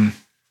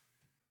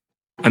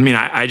mean,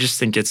 I just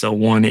think it's a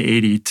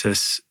 180 to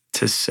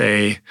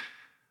say,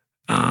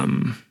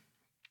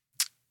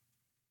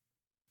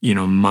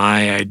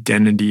 my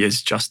identity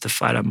is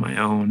justified on my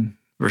own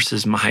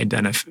versus my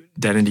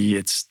identity,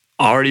 it's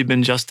already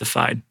been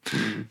justified.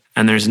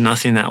 And there's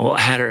nothing that will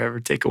add or ever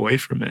take away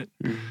from it.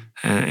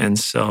 And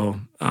so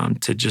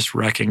to just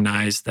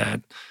recognize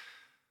that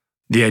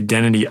the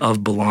identity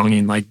of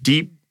belonging, like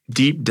deep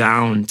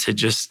down, to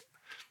just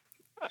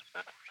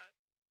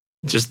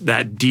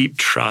that deep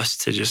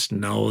trust to just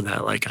know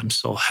that, like, I'm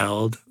so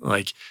held.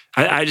 Like,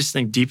 I just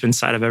think deep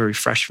inside of every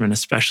freshman,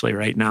 especially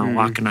right now,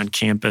 walking on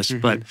campus,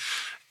 but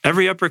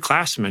every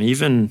upperclassman,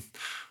 even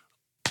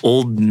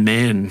old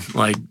men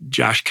like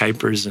Josh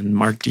Kuipers and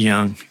Mark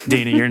DeYoung.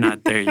 Dana, you're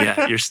not there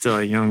yet. You're still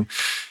a young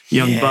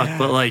buck.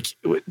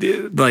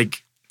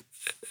 But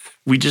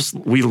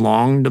we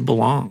long to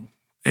belong.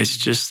 It's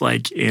just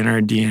like in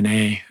our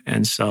DNA.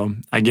 And so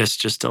I guess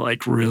just to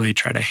like really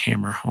try to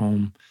hammer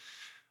home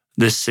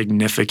this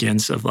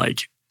significance of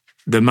like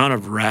the amount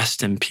of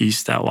rest and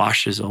peace that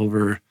washes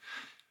over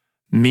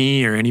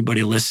me or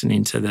anybody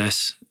listening to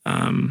this,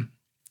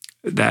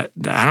 that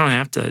I don't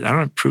have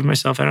to prove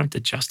myself. I don't have to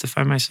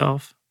justify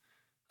myself.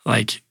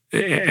 Like,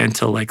 and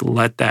to like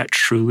let that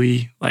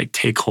truly like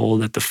take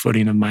hold at the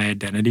footing of my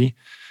identity.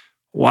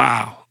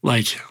 Wow.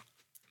 Like,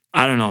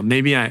 I don't know.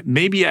 Maybe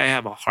I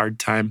have a hard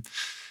time.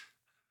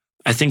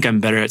 I think I'm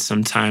better at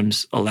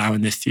sometimes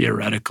allowing the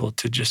theoretical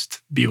to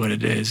just be what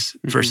it is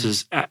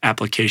versus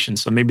application.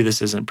 So maybe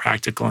this isn't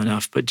practical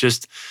enough, but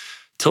just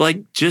to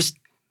like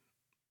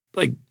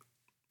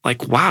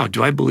wow,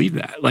 do I believe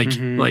that?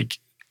 Like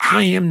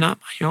I am not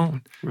my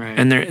own. Right.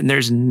 And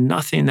there's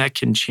nothing that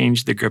can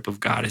change the grip of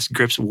God. His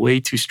grip's way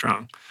too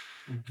strong.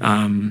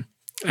 And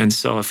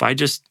so if I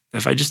just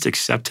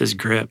accept his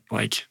grip,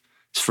 like,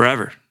 it's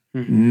forever.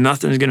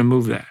 Nothing's going to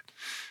move that.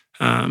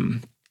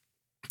 And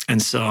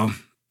so,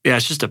 yeah,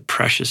 it's just a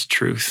precious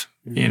truth,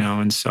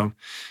 And so,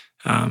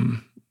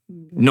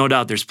 no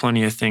doubt, there's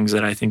plenty of things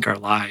that I think are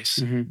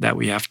lies that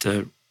we have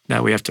to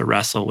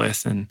wrestle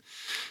with, and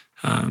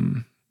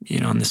and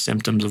the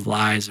symptoms of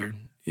lies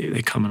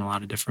they come in a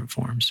lot of different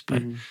forms.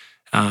 But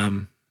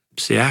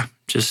so yeah,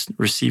 just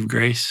receive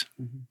grace.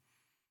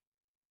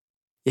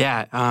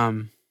 Yeah,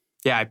 I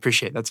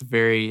appreciate it.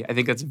 I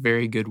think that's a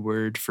very good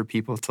word for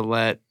people to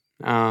let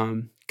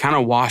kind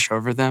of wash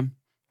over them,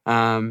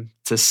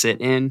 to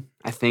sit in.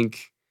 I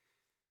think.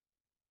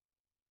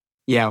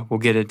 Yeah, we'll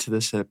get into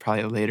this at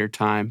probably a later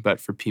time, but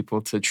for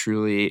people to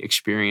truly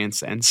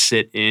experience and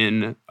sit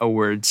in a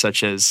word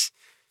such as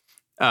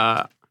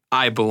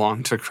I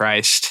belong to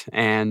Christ,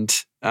 and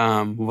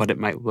what it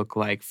might look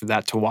like for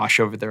that to wash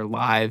over their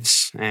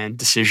lives and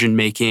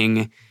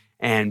decision-making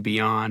and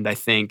beyond, I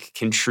think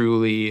can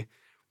truly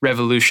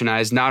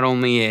revolutionize not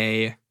only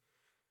a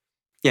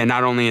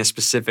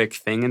specific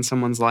thing in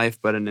someone's life,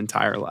 but an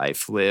entire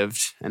life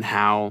lived, and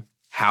how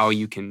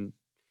you can,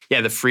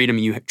 the freedom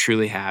you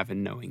truly have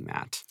in knowing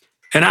that.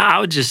 And I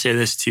would just say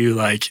this too,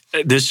 like,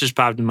 this just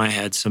popped in my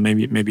head, so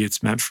maybe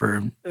it's meant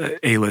for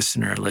a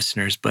listener or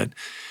listeners, but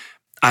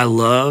I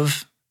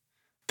love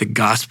the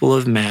Gospel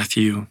of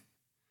Matthew,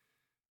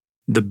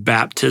 the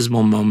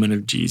baptismal moment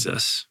of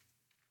Jesus,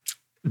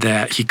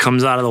 that he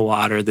comes out of the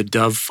water, the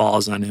dove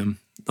falls on him,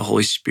 the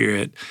Holy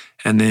Spirit,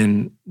 and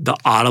then the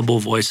audible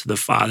voice of the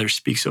Father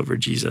speaks over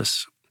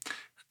Jesus.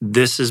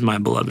 This is my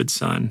beloved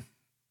Son,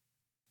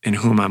 in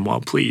whom I'm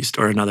well pleased.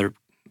 Or another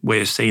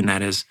way of saying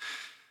that is,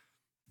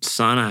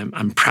 Son,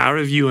 I'm proud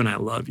of you and I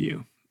love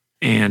you.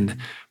 And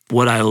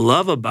what I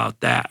love about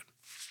that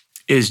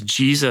is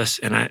Jesus,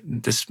 and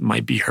this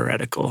might be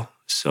heretical,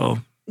 so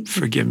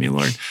forgive me,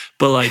 Lord.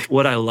 But like,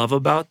 what I love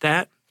about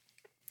that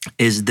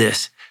is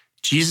this: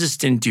 Jesus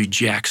didn't do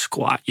jack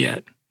squat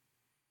yet.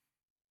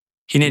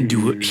 He didn't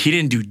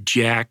do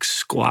jack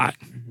squat.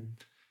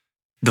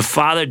 The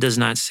Father does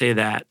not say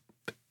that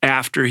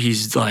after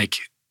he's like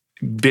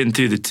been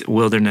through the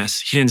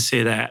wilderness. He didn't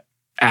say that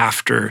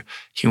after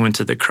he went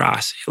to the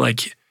cross.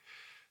 Like,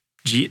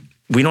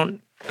 we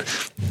don't.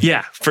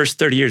 Yeah, first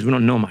 30 years we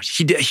don't know much.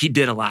 He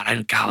did a lot.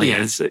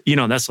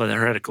 That's why they're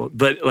heretical.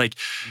 But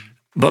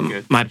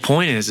my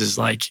point is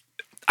like,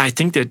 I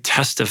think that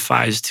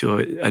testifies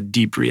to a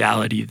deep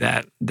reality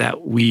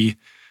that we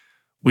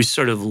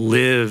sort of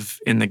live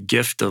in the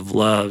gift of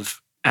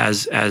love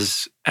as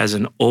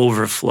an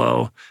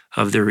overflow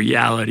of the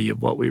reality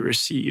of what we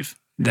receive.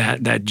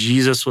 That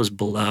Jesus was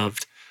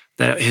beloved,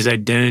 that his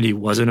identity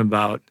wasn't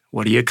about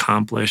what he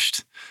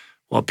accomplished,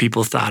 what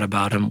people thought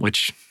about him,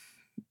 which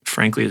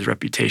frankly his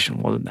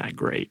reputation wasn't that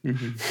great,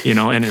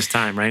 in his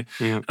time, right?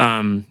 Yeah.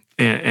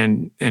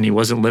 And he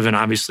wasn't living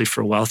obviously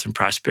for wealth and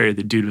prosperity.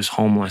 The dude was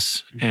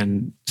homeless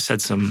and said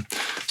some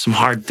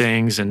hard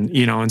things,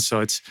 and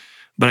so it's.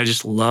 But I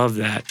just love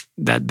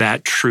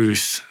that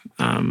truth,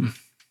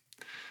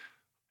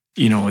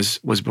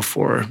 was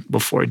before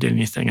it did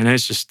anything, and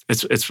it's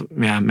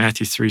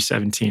Matthew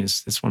 3:17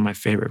 it's one of my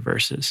favorite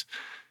verses,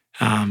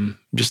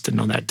 just to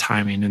know that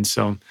timing. And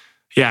so,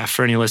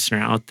 for any listener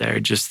out there,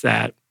 just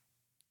that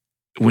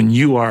when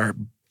you are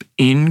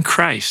in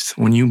Christ,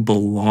 when you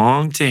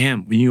belong to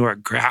him, when you are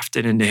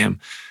grafted into him,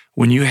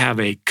 when you have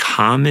a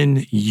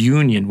common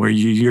union where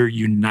you're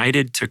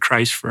united to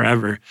Christ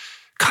forever,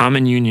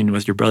 common union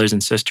with your brothers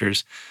and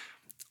sisters,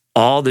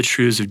 all the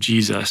truths of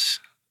Jesus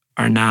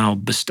are now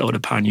bestowed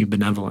upon you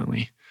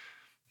benevolently.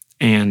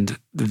 And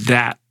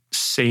that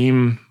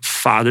same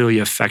fatherly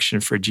affection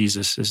for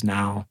Jesus is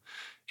now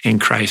in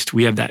Christ.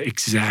 We have that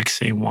exact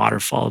same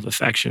waterfall of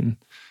affection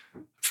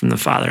from the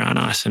Father on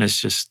us. And I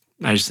just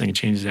think it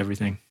changes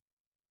everything.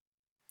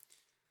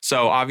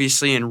 So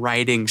obviously in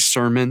writing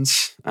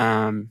sermons,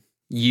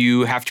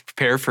 you have to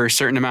prepare for a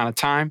certain amount of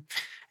time,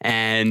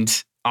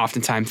 and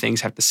oftentimes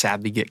things have to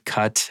sadly get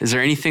cut. Is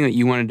there anything that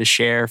you wanted to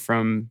share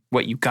from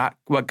what got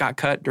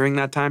cut during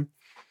that time?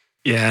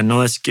 Yeah, no,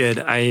 that's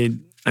good. I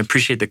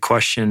appreciate the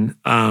question.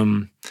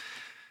 Kind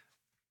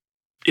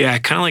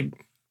of like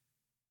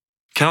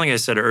I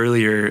said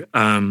earlier,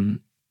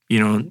 I'm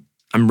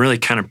really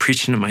kind of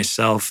preaching to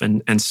myself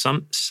and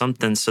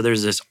something. So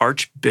there's this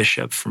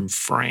archbishop from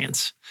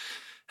France,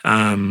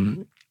 16th,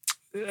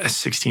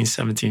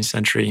 17th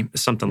century,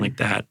 something like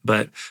that.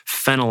 But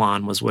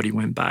Fenelon was what he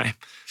went by.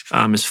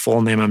 His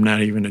full name, I'm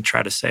not even going to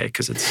try to say it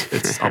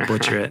because I'll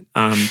butcher it.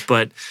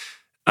 But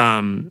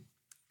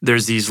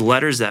there's these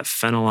letters that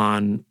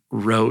Fenelon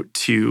wrote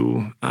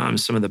to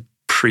some of the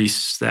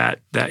priests that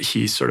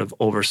he sort of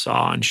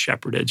oversaw and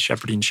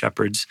shepherding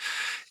shepherds.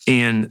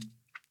 And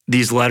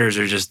these letters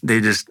are just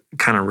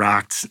kind of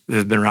rocked.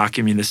 They've been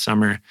rocking me this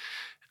summer.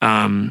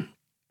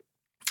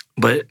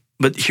 But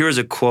here's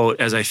a quote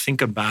as I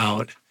think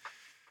about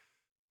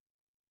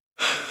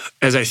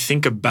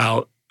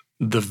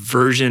the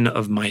version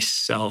of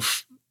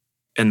myself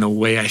and the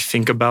way I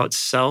think about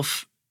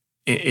self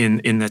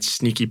in that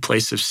sneaky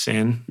place of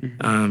sin.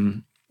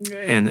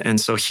 And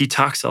so he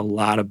talks a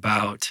lot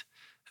about,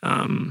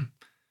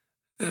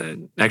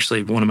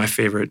 actually one of my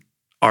favorite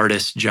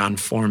artists, John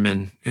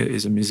Foreman,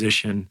 is a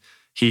musician.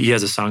 He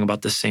has a song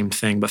about the same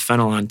thing, but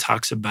Fenelon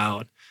talks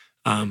about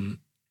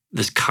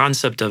this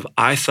concept of,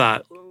 I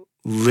thought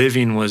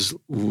living was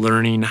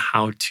learning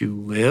how to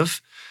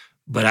live,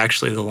 but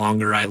actually the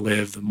longer I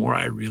live, the more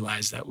I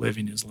realize that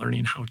living is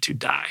learning how to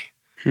die.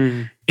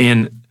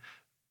 And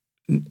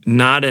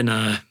not in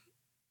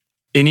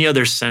any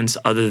other sense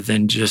other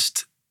than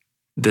just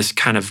this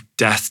kind of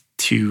death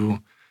to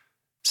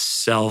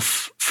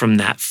self from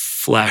that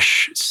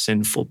flesh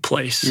sinful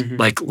place,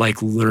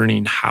 like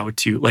learning how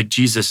to, like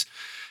Jesus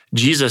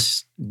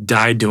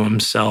died to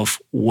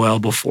himself well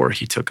before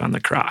he took on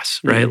the cross,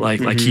 right?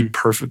 Like he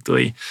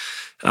perfectly,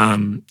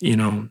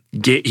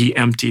 he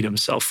emptied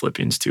himself,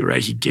 Philippians 2,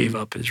 right? He gave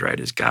up his right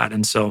as God.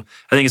 And so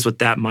I think it's with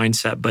that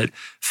mindset. But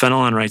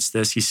Fenelon writes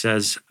this, he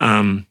says,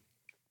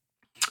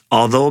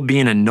 although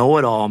being a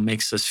know-it-all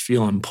makes us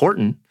feel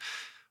important,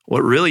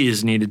 what really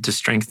is needed to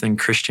strengthen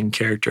Christian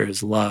character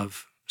is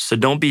love. So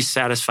don't be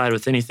satisfied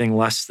with anything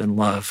less than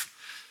love.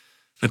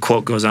 The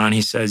quote goes on,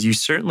 he says, you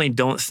certainly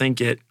don't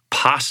think it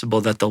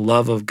possible that the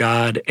love of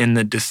God and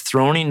the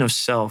dethroning of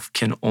self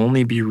can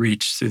only be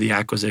reached through the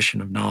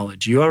acquisition of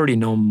knowledge. You already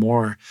know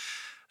more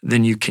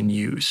than you can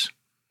use.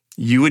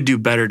 You would do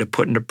better to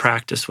put into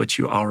practice what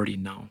you already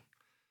know.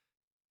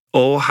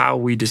 Oh, how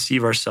we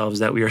deceive ourselves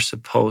that we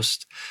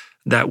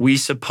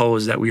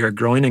suppose that we are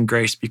growing in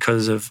grace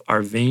because of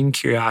our vain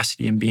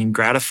curiosity and being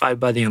gratified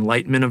by the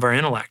enlightenment of our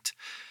intellect.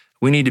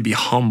 We need to be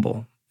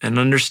humble and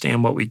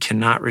understand what we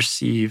cannot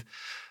receive,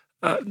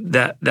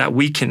 that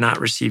we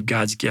cannot receive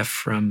God's gift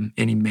from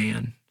any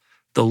man.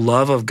 The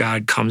love of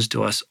God comes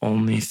to us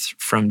only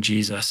from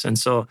Jesus. And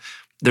so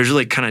there's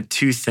really kind of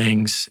two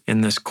things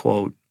in this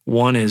quote.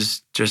 One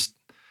is just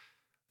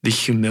the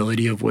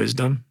humility of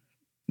wisdom,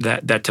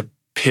 that to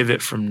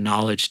pivot from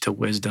knowledge to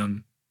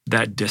wisdom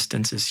that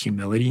distance is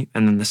humility.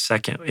 And then the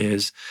second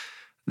is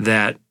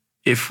that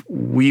if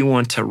we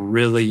want to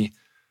really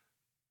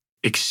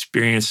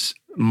experience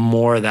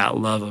more of that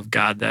love of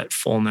God, that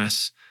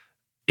fullness,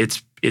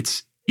 it's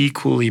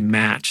equally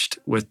matched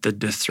with the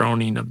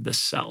dethroning of the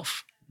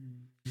self.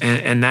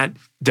 And that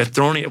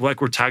dethroning,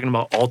 like we're talking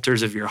about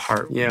altars of your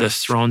heart, the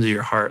thrones of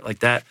your heart, like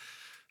that.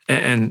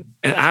 And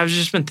I've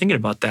just been thinking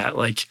about that.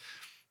 Like,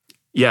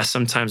 yeah,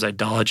 sometimes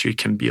idolatry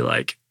can be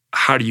like,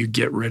 how do you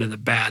get rid of the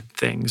bad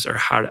things, or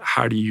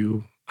how do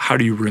you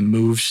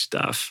remove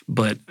stuff?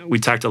 But we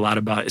talked a lot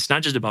about, it's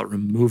not just about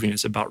removing,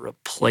 it's about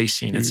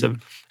replacing.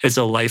 It's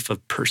a life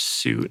of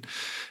pursuit.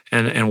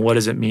 And what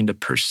does it mean to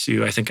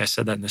pursue? I think I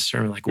said that in the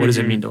sermon. Like, what does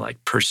it mean to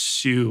like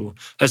pursue?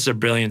 That's the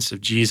brilliance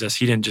of Jesus.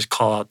 He didn't just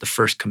call out the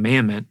first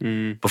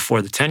commandment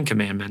before the 10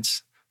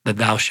 commandments, that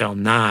thou shalt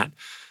not,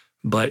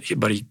 but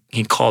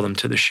he called them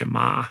to the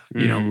Shema,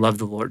 love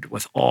the Lord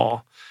with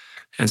all.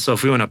 And so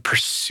if we want to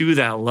pursue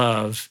that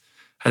love,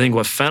 I think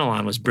what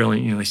Fenelon was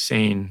brilliantly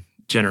saying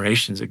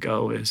generations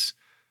ago is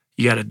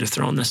you got to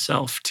dethrone the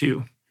self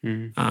too.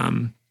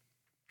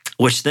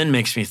 Which then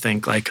makes me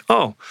think like,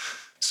 oh,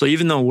 so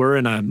even though we're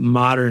in a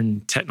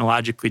modern,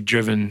 technologically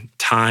driven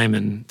time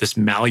and this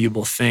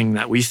malleable thing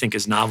that we think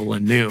is novel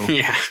and new,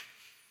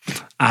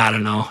 I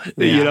don't know.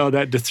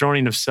 That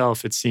dethroning of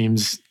self, it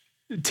seems,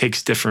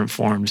 takes different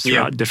forms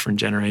throughout different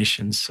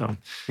generations. So,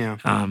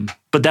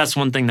 but that's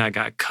one thing that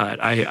got cut.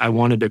 I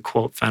wanted to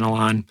quote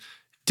Fenelon,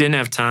 didn't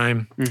have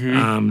time.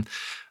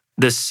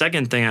 The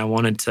second thing I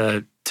wanted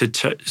to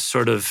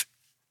sort of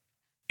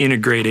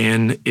integrate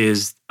in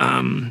is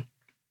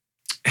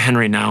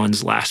Henry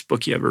Nouwen's last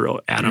book he ever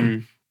wrote,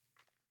 Adam.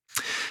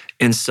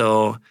 And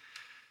so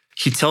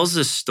he tells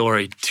this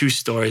story, 2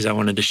 stories I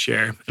wanted to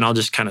share, and I'll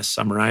just kind of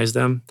summarize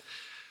them.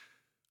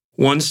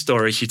 One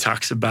story he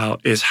talks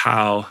about is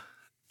how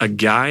a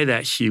guy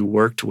that he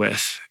worked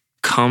with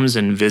comes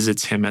and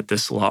visits him at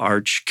this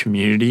large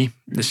community,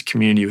 this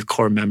community with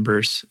core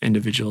members,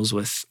 individuals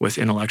with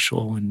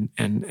intellectual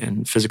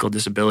and physical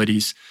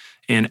disabilities.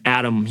 And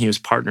Adam, he was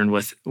partnered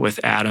with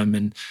Adam,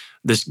 and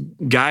this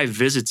guy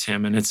visits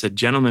him, and it's a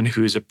gentleman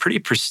who's a pretty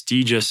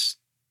prestigious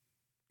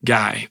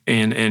guy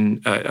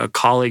and a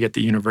colleague at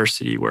the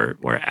university where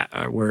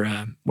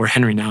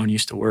Henry Nouwen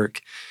used to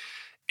work.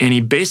 And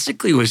he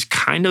basically was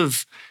kind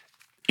of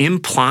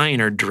implying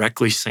or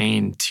directly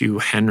saying to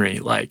Henry,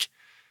 like,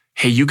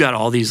 hey, you got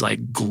all these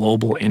like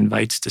global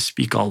invites to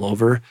speak all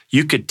over.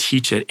 You could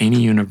teach at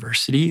any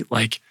university.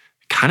 Like,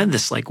 kind of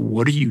this, like,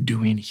 what are you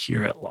doing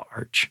here at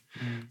large?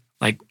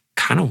 Like,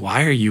 kind of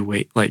why are you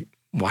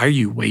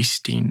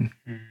wasting,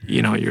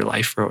 your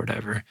life or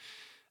whatever?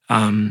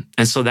 And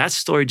so that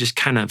story just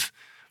kind of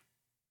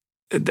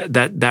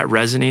that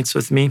resonates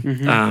with me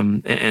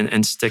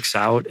and sticks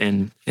out.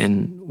 And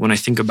when I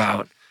think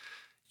about,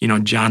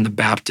 John the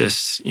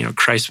Baptist,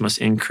 Christ must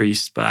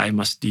increase, but I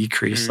must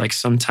decrease. Like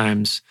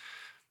sometimes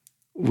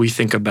we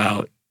think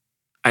about,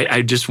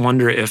 I just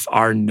wonder if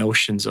our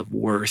notions of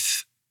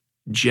worth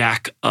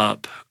jack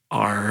up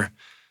our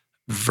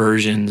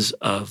versions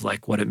of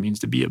like what it means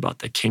to be about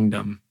the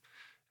kingdom.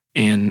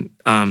 And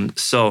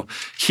so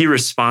he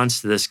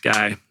responds to this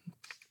guy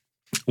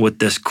with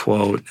this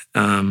quote.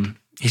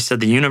 He said,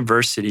 the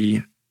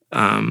university,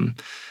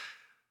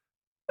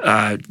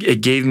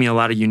 it gave me a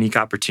lot of unique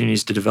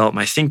opportunities to develop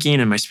my thinking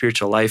and my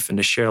spiritual life and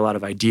to share a lot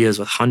of ideas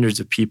with hundreds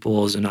of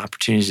peoples and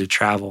opportunities to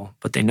travel,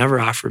 but they never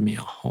offered me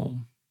a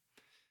home.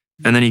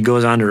 And then he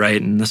goes on to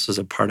write, and this was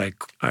a part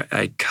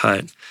I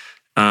cut.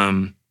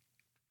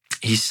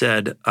 He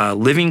said,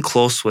 living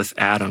close with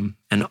Adam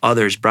and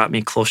others brought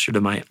me closer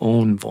to my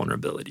own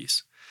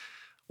vulnerabilities.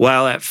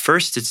 While at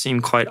first it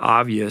seemed quite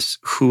obvious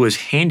who was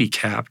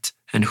handicapped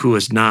and who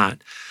was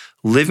not,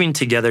 living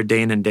together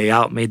day in and day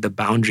out made the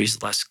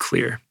boundaries less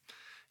clear.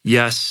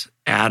 Yes,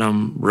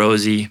 Adam,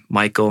 Rosie,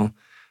 Michael,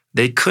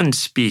 they couldn't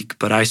speak,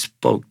 but I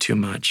spoke too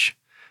much.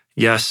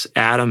 Yes,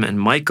 Adam and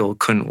Michael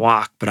couldn't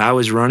walk, but I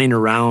was running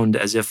around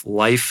as if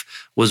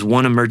life was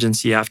one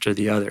emergency after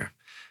the other.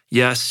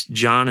 Yes,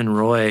 John and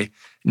Roy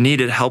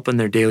needed help in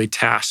their daily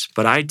tasks,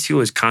 but I too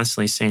was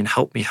constantly saying,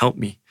 help me, help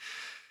me.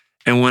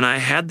 And when I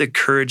had the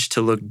courage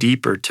to look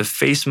deeper, to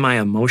face my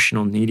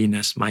emotional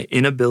neediness, my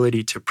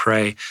inability to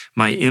pray,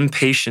 my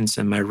impatience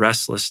and my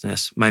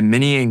restlessness, my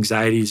many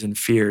anxieties and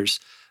fears,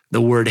 the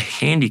word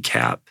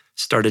handicap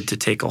started to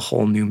take a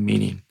whole new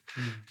meaning.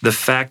 The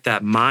fact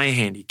that my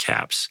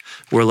handicaps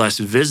were less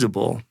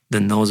visible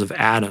than those of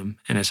Adam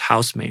and his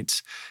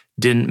housemates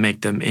didn't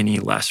make them any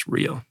less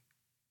real.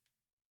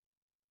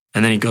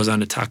 And then he goes on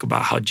to talk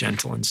about how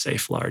gentle and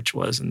safe Large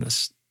was in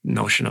this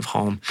notion of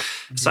home.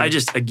 So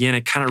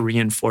it kind of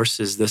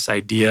reinforces this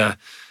idea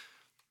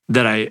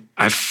that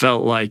I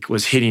felt like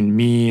was hitting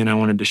me and I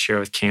wanted to share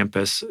with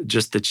campus,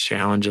 just the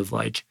challenge of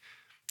like,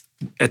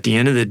 at the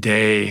end of the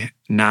day,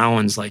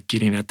 Nouwen's like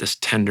getting at this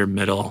tender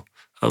middle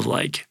of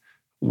like,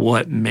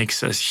 what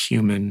makes us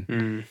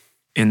human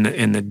in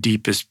the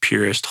deepest,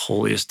 purest,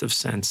 holiest of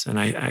sense. And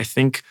I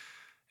think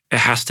it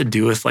has to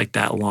do with like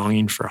that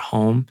longing for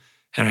home.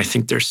 And I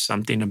think there's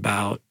something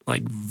about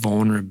like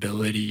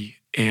vulnerability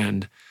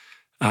and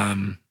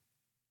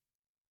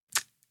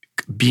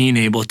being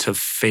able to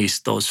face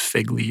those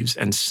fig leaves.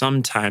 And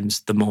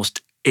sometimes the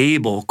most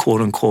able,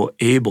 quote unquote,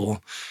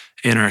 able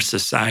in our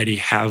society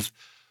have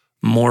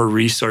more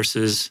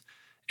resources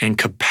and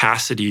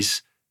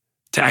capacities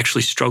to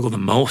actually struggle the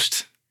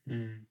most,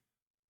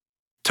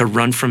 to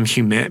run from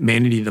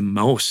humanity the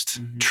most,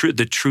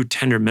 the true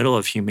tender middle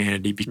of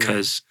humanity,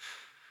 because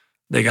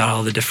they got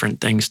all the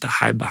different things to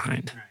hide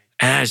behind. Right.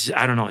 And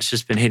I don't know, it's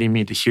just been hitting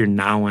me to hear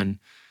now, and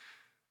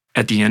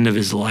at the end of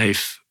his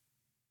life,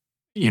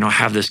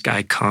 have this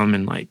guy come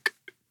and like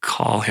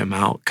call him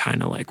out,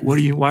 kind of like, why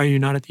are you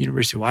not at the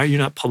university? Why are you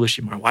not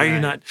publishing more? Why are you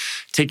not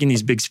taking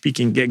these big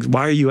speaking gigs?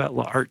 Why are you at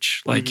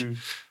large? Like,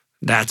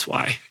 that's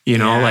why,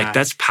 like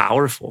that's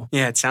powerful.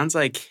 Yeah, it sounds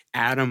like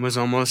Adam was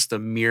almost a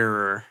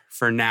mirror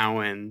for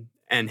Nouwen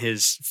and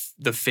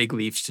the fig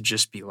leaves to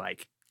just be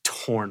like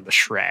torn to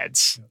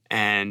shreds. Yeah.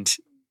 And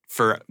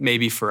for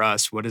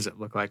us, what does it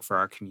look like for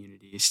our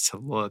communities to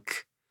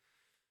look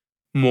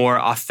more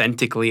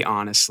authentically,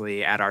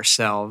 honestly at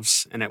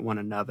ourselves and at one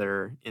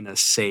another in a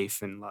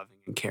safe and loving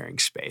and caring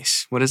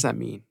space? What does that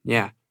mean?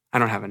 Yeah. I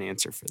don't have an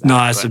answer for that. No,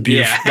 that's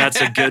that's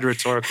a good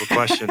rhetorical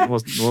question.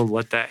 We'll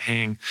let that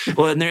hang.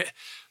 Well, and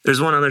there's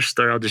one other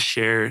story I'll just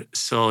share.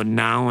 So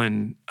now,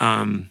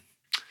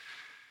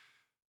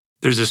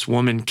 there's this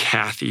woman,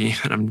 Kathy,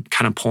 and I'm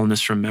kind of pulling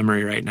this from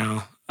memory right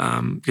now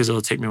because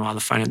it'll take me a while to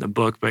find it in the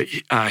book. But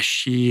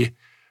she's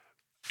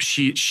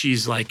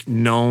like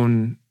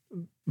known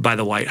by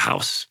the White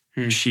House.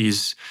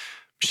 She's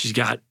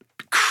got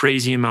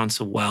crazy amounts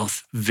of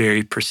wealth,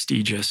 very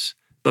prestigious.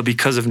 But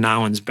because of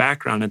Nouwen's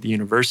background at the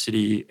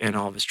university and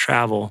all of his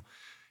travel,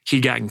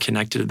 he'd gotten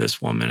connected to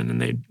this woman, and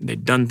then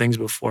they'd done things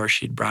before.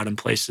 She'd brought him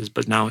places,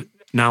 but now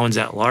Nouwen's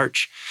at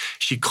large.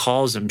 She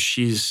calls him.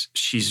 She's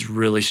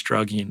really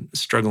struggling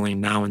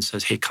now, and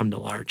says, "Hey, come to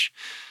large."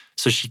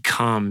 So she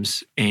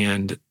comes,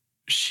 and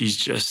she's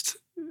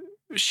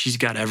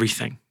got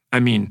everything. I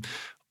mean,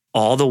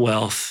 all the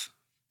wealth,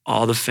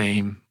 all the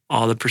fame,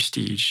 all the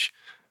prestige,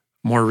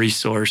 more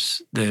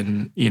resource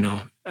than,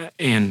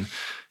 and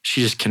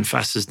she just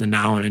confesses to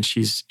Nouwen, and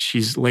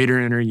she's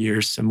later in her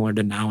years, similar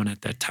to Nouwen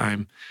at that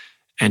time,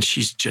 and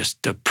she's just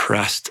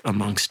depressed,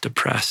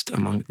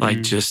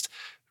 like just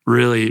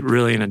really,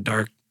 really in a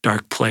dark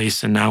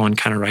place. And Nouwen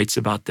kind of writes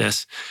about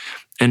this,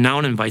 and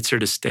Nouwen invites her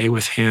to stay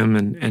with him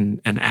and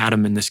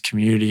Adam in this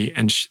community,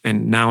 and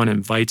Nouwen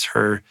invites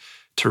her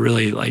to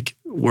really like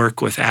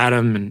work with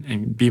Adam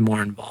and be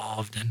more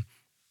involved. And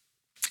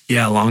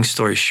yeah, long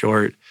story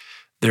short,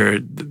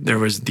 there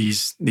was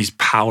these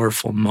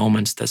powerful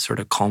moments that sort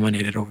of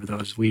culminated over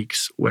those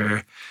weeks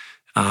where,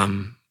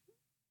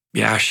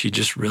 she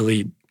just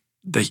really,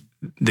 the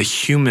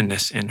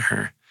humanness in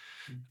her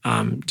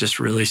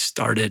just really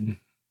started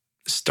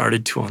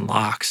to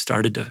unlock,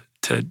 started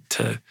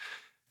to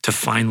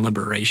find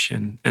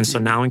liberation. And so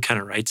now one kind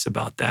of writes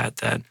about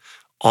that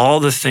all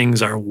the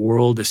things our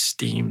world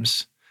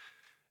esteems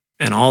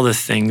and all the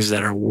things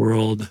that our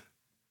world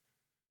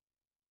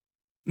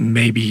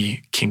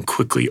maybe can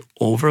quickly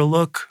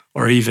overlook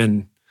or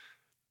even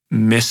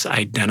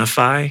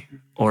misidentify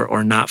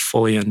or not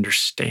fully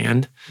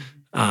understand.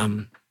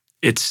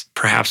 It's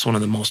perhaps one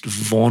of the most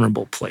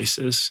vulnerable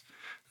places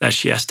that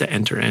she has to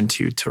enter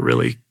into to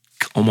really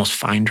almost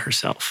find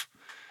herself.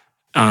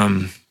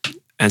 And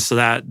so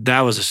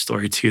that was a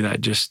story too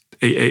that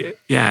it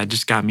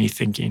just got me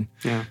thinking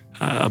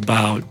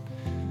about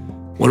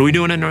what are we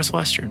doing at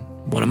Northwestern?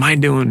 What am I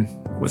doing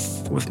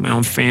with my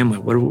own family?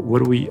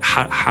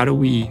 How do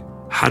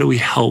we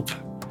help?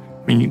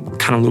 I mean, you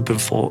kind of loop in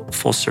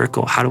full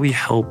circle. How do we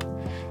help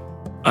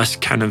us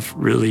kind of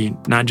really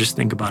not just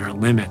think about our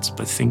limits,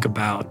 but think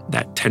about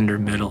that tender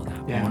middle, that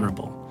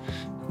vulnerable,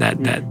 that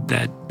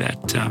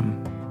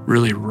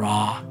really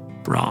raw,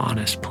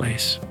 honest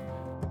place.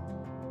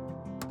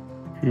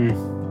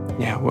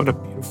 Yeah, what a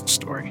beautiful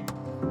story.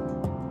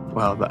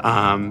 Well,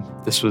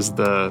 this was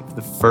the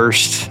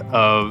first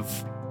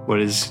of what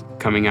is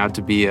coming out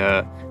to be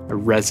a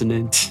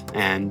resonant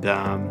and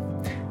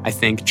I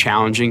think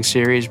challenging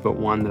series, but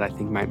one that I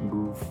think might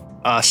move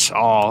us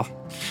all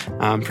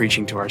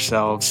preaching to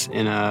ourselves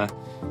in a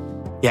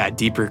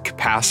deeper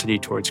capacity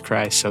towards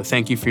Christ. So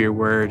thank you for your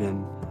word,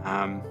 and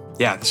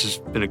this has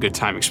been a good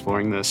time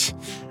exploring this.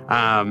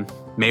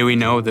 May we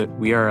know that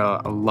we are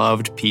a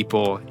loved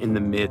people in the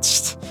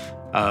midst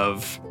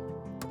of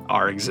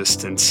our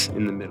existence,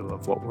 in the middle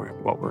of what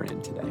we're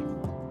in today.